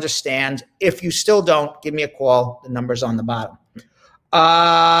 You'll understand. If you still don't, give me a call. The number's on the bottom.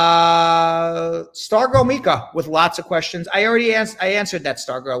 Stargirl Mika with lots of questions. I already answered that,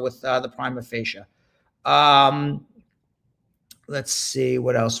 Stargirl, with the prima facie. Let's see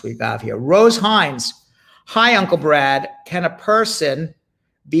what else we got here. Rose Hines. Hi, Uncle Brad. Can a person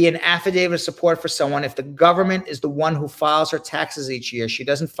be an affidavit of support for someone if the government is the one who files her taxes each year? She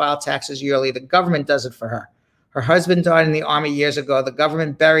doesn't file taxes yearly. The government does it for her. Her husband died in the Army years ago. The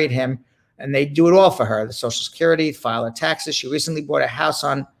government buried him, and they do it all for her. The Social Security, file her taxes. She recently bought a house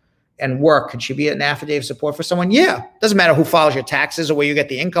and work. Could she be an affidavit of support for someone? Yeah. Doesn't matter who files your taxes or where you get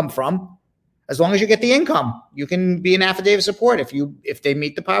the income from. As long as you get the income, you can be an affidavit of support if they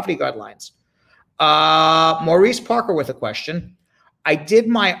meet the poverty guidelines. Maurice Parker with a question. I did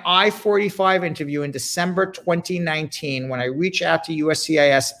my I-45 interview in December 2019. When I reach out to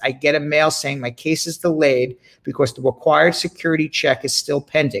USCIS, I get a mail saying my case is delayed because the required security check is still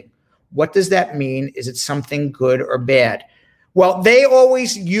pending. What does that mean? Is it something good or bad? Well, they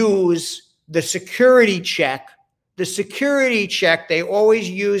always use the security check. The security check, they always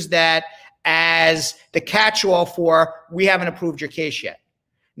use that as the catch-all for, we haven't approved your case yet.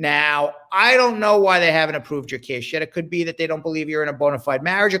 Now, I don't know why they haven't approved your case yet. It could be that they don't believe you're in a bona fide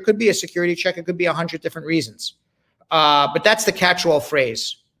marriage. It could be a security check. It could be 100 different reasons. But that's the catch-all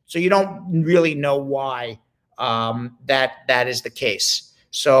phrase. So you don't really know why that is the case.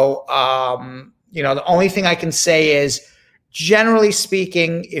 So, the only thing I can say is, generally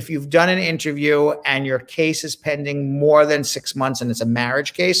speaking, if you've done an interview and your case is pending more than 6 months and it's a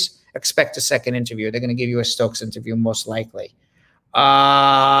marriage case, expect a second interview. They're going to give you a Stokes interview most likely.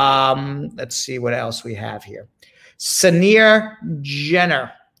 Let's see what else we have here. Sanir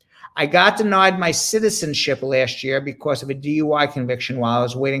Jenner. I got denied my citizenship last year because of a DUI conviction while I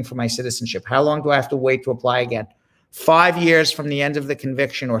was waiting for my citizenship. How long do I have to wait to apply again? 5 years from the end of the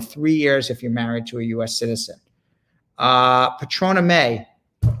conviction, or 3 years if you're married to a U.S. citizen. Patrona May.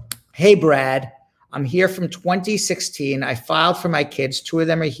 Hey, Brad. I'm here from 2016. I filed for my kids. 2 of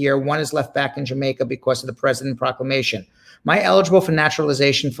them are here. 1 is left back in Jamaica because of the President Proclamation. I am eligible for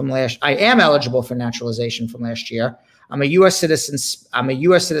naturalization from last year. I'm a U.S. citizen. I'm a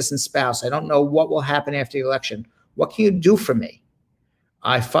U.S. citizen spouse. I don't know what will happen after the election. What can you do for me?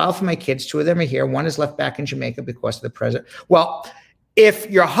 I filed for my kids. 2 of them are here. 1 is left back in Jamaica because of the president. Well,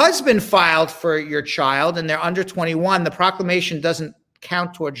 if your husband filed for your child and they're under 21, the proclamation doesn't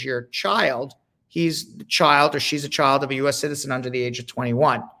count towards your child. He's the child, or she's a child of a U.S. citizen under the age of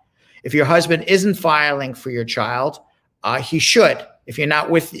 21. If your husband isn't filing for your child, he should. If you're not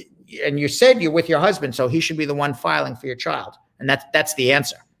with, and you said you're with your husband, so he should be the one filing for your child. And that's the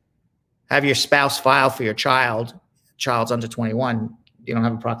answer. Have your spouse file for your child. Child's under 21. You don't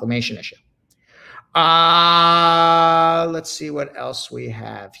have a proclamation issue. Let's see what else we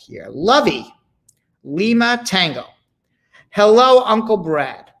have here. Lovey, Lima Tango. Hello, Uncle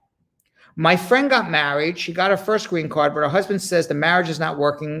Brad. My friend got married. She got her first green card, but her husband says the marriage is not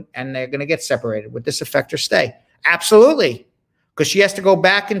working and they're going to get separated. Would this affect her stay? Absolutely, because she has to go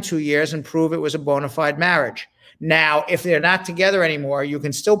back in 2 years and prove it was a bona fide marriage. Now, if they're not together anymore, you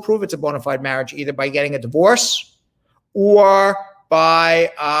can still prove it's a bona fide marriage either by getting a divorce or by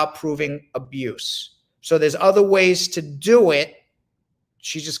proving abuse. So there's other ways to do it.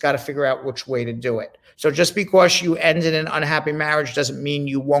 She's just got to figure out which way to do it. So just because you ended an unhappy marriage doesn't mean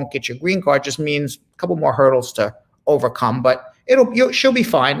you won't get your green card. Just means a couple more hurdles to overcome. But she'll be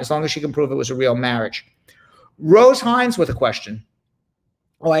fine as long as she can prove it was a real marriage. Rose Hines with a question.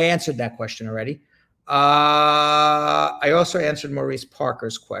 Oh, I answered that question already. I also answered Maurice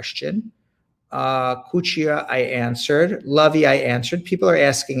Parker's question. Kuchia, I answered. Lovey, I answered. People are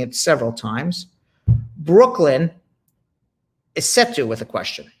asking it several times. Brooklyn is Setu with a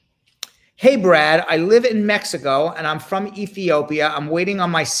question. Hey, Brad, I live in Mexico and I'm from Ethiopia. I'm waiting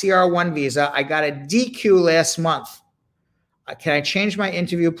on my CR1 visa. I got a DQ last month. Can I change my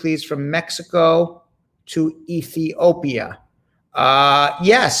interview, please, from Mexico to Ethiopia?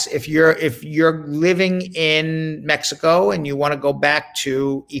 Yes, if you're living in Mexico and you want to go back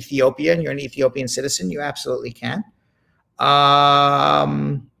to Ethiopia and you're an Ethiopian citizen, you absolutely can.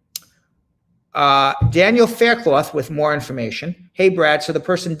 Daniel Faircloth with more information. Hey, Brad, so the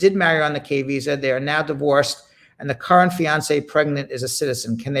person did marry on the K visa. They are now divorced and the current fiance pregnant is a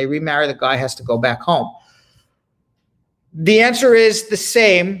citizen. Can they remarry? The guy has to go back home. The answer is the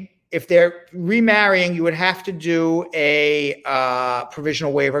same. If they're remarrying, you would have to do a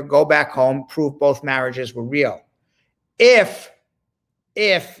provisional waiver, go back home, prove both marriages were real. If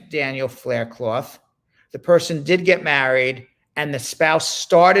Daniel Faircloth, the person did get married, and the spouse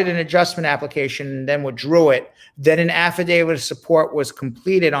started an adjustment application and then withdrew it, then an affidavit of support was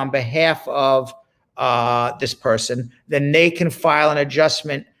completed on behalf of this person, then they can file an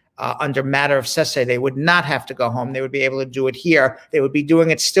adjustment under matter of cesse. They would not have to go home. They would be able to do it here. They would be doing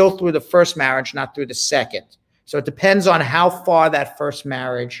it still through the first marriage, not through the second. So it depends on how far that first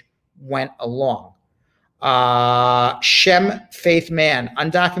marriage went along. Shem Faith Man,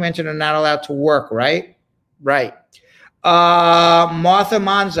 undocumented are not allowed to work, right? Right. Martha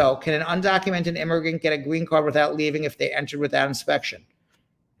Monzo, can an undocumented immigrant get a green card without leaving if they entered without inspection?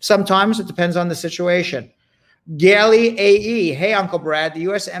 Sometimes it depends on the situation. Gaily AE, hey, Uncle Brad, the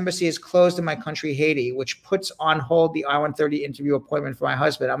U.S. Embassy is closed in my country, Haiti, which puts on hold the I-130 interview appointment for my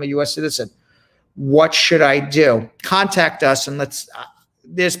husband. I'm a U.S. citizen. What should I do? Contact us and let's,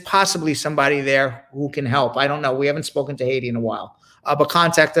 there's possibly somebody there who can help. I don't know. We haven't spoken to Haiti in a while, but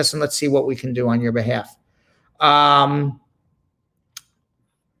contact us and let's see what we can do on your behalf.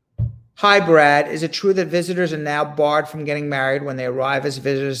 Hi, Brad. Is it true that visitors are now barred from getting married when they arrive as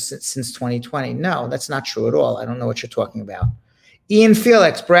visitors since 2020? No, that's not true at all. I don't know what you're talking about. Ian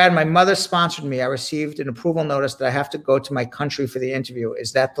Felix, Brad, my mother sponsored me. I received an approval notice that I have to go to my country for the interview.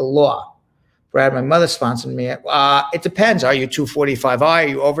 Is that the law? Brad, my mother sponsored me. It depends. Are you 245I? Are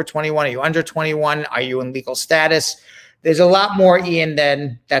you over 21? Are you under 21? Are you in legal status? There's a lot more, Ian,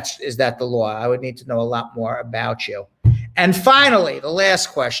 than is that the law? I would need to know a lot more about you. And finally, the last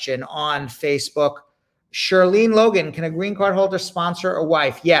question on Facebook. Charlene Logan, can a green card holder sponsor a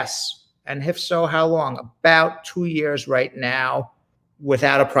wife? Yes. And if so, how long? About 2 years right now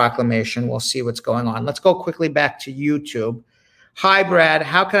without a proclamation. We'll see what's going on. Let's go quickly back to YouTube. Hi, Brad.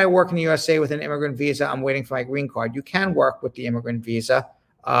 How can I work in the USA with an immigrant visa? I'm waiting for my green card. You can work with the immigrant visa.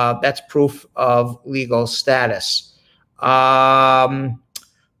 That's proof of legal status. Paramand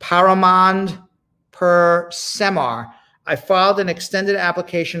Per Semar. I filed an extended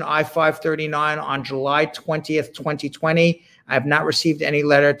application I-539 on July 20th, 2020. I have not received any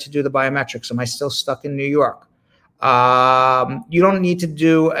letter to do the biometrics. Am I still stuck in New York? You don't need to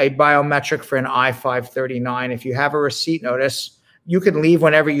do a biometric for an I-539. If you have a receipt notice, you can leave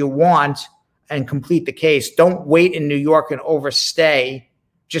whenever you want and complete the case. Don't wait in New York and overstay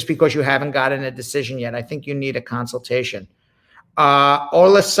just because you haven't gotten a decision yet. I think you need a consultation.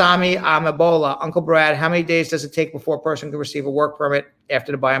 Olasami Amabola, Uncle Brad, how many days does it take before a person can receive a work permit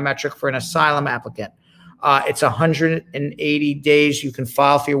after the biometric for an asylum applicant? It's 180 days you can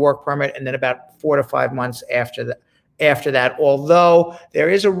file for your work permit, and then about 4 to 5 months after that, although there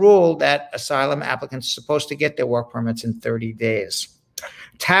is a rule that asylum applicants are supposed to get their work permits in 30 days.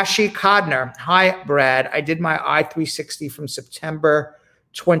 Tashi Kodner, hi, Brad. I did my I-360 from September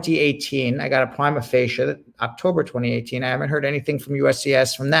 2018. I got a prima facie October 2018. I haven't heard anything from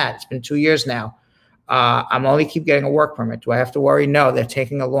USCIS from that. It's been 2 years now. I'm only keep getting a work permit. Do I have to worry? No, they're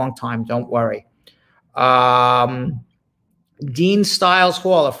taking a long time. Don't worry. Dean Stiles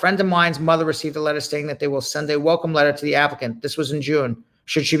Hall, a friend of mine's mother received a letter stating that they will send a welcome letter to the applicant. This was in June.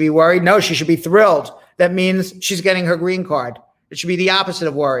 Should she be worried? No, she should be thrilled. That means she's getting her green card. It should be the opposite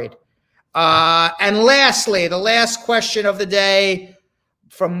of worried. And lastly, the last question of the day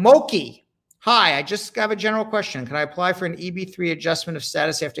from Moki. Hi, I just have a general question. Can I apply for an EB3 adjustment of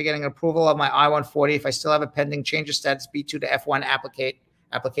status after getting approval of my I-140 if I still have a pending change of status B2 to F1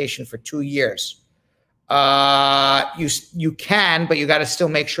 application for 2 years? You can, but you got to still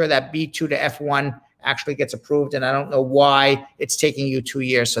make sure that B2 to F1 actually gets approved. And I don't know why it's taking you 2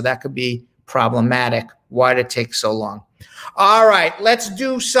 years. So that could be problematic. Why did it take so long? All right, let's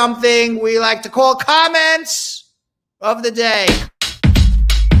do something we like to call comments of the day.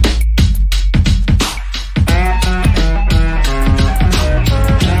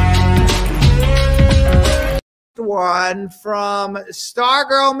 One from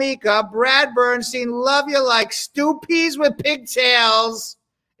Stargirl Mika, Brad Bernstein, love you like stew peas with pigtails.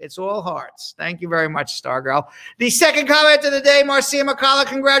 It's all hearts. Thank you very much, Stargirl. The second comment of the day, Marcia McCullough,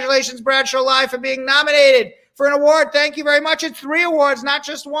 congratulations, Brad Show Live, for being nominated for an award. Thank you very much. It's 3 awards, not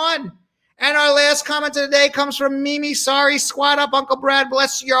just 1. And our last comment of the day comes from Mimi. Sorry, squat up, Uncle Brad.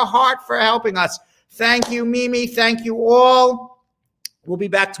 Bless your heart for helping us. Thank you, Mimi. Thank you all. We'll be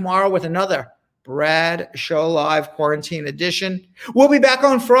back tomorrow with another Brad Show Live Quarantine Edition. We'll be back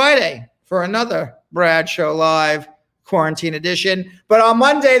on Friday for another Brad Show Live Quarantine Edition. But on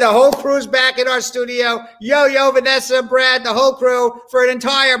Monday, the whole crew's back in our studio. Yo, Vanessa, Brad, the whole crew for an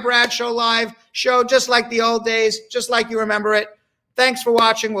entire Brad Show Live show, just like the old days, just like you remember it. Thanks for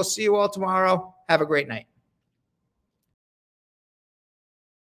watching. We'll see you all tomorrow. Have a great night.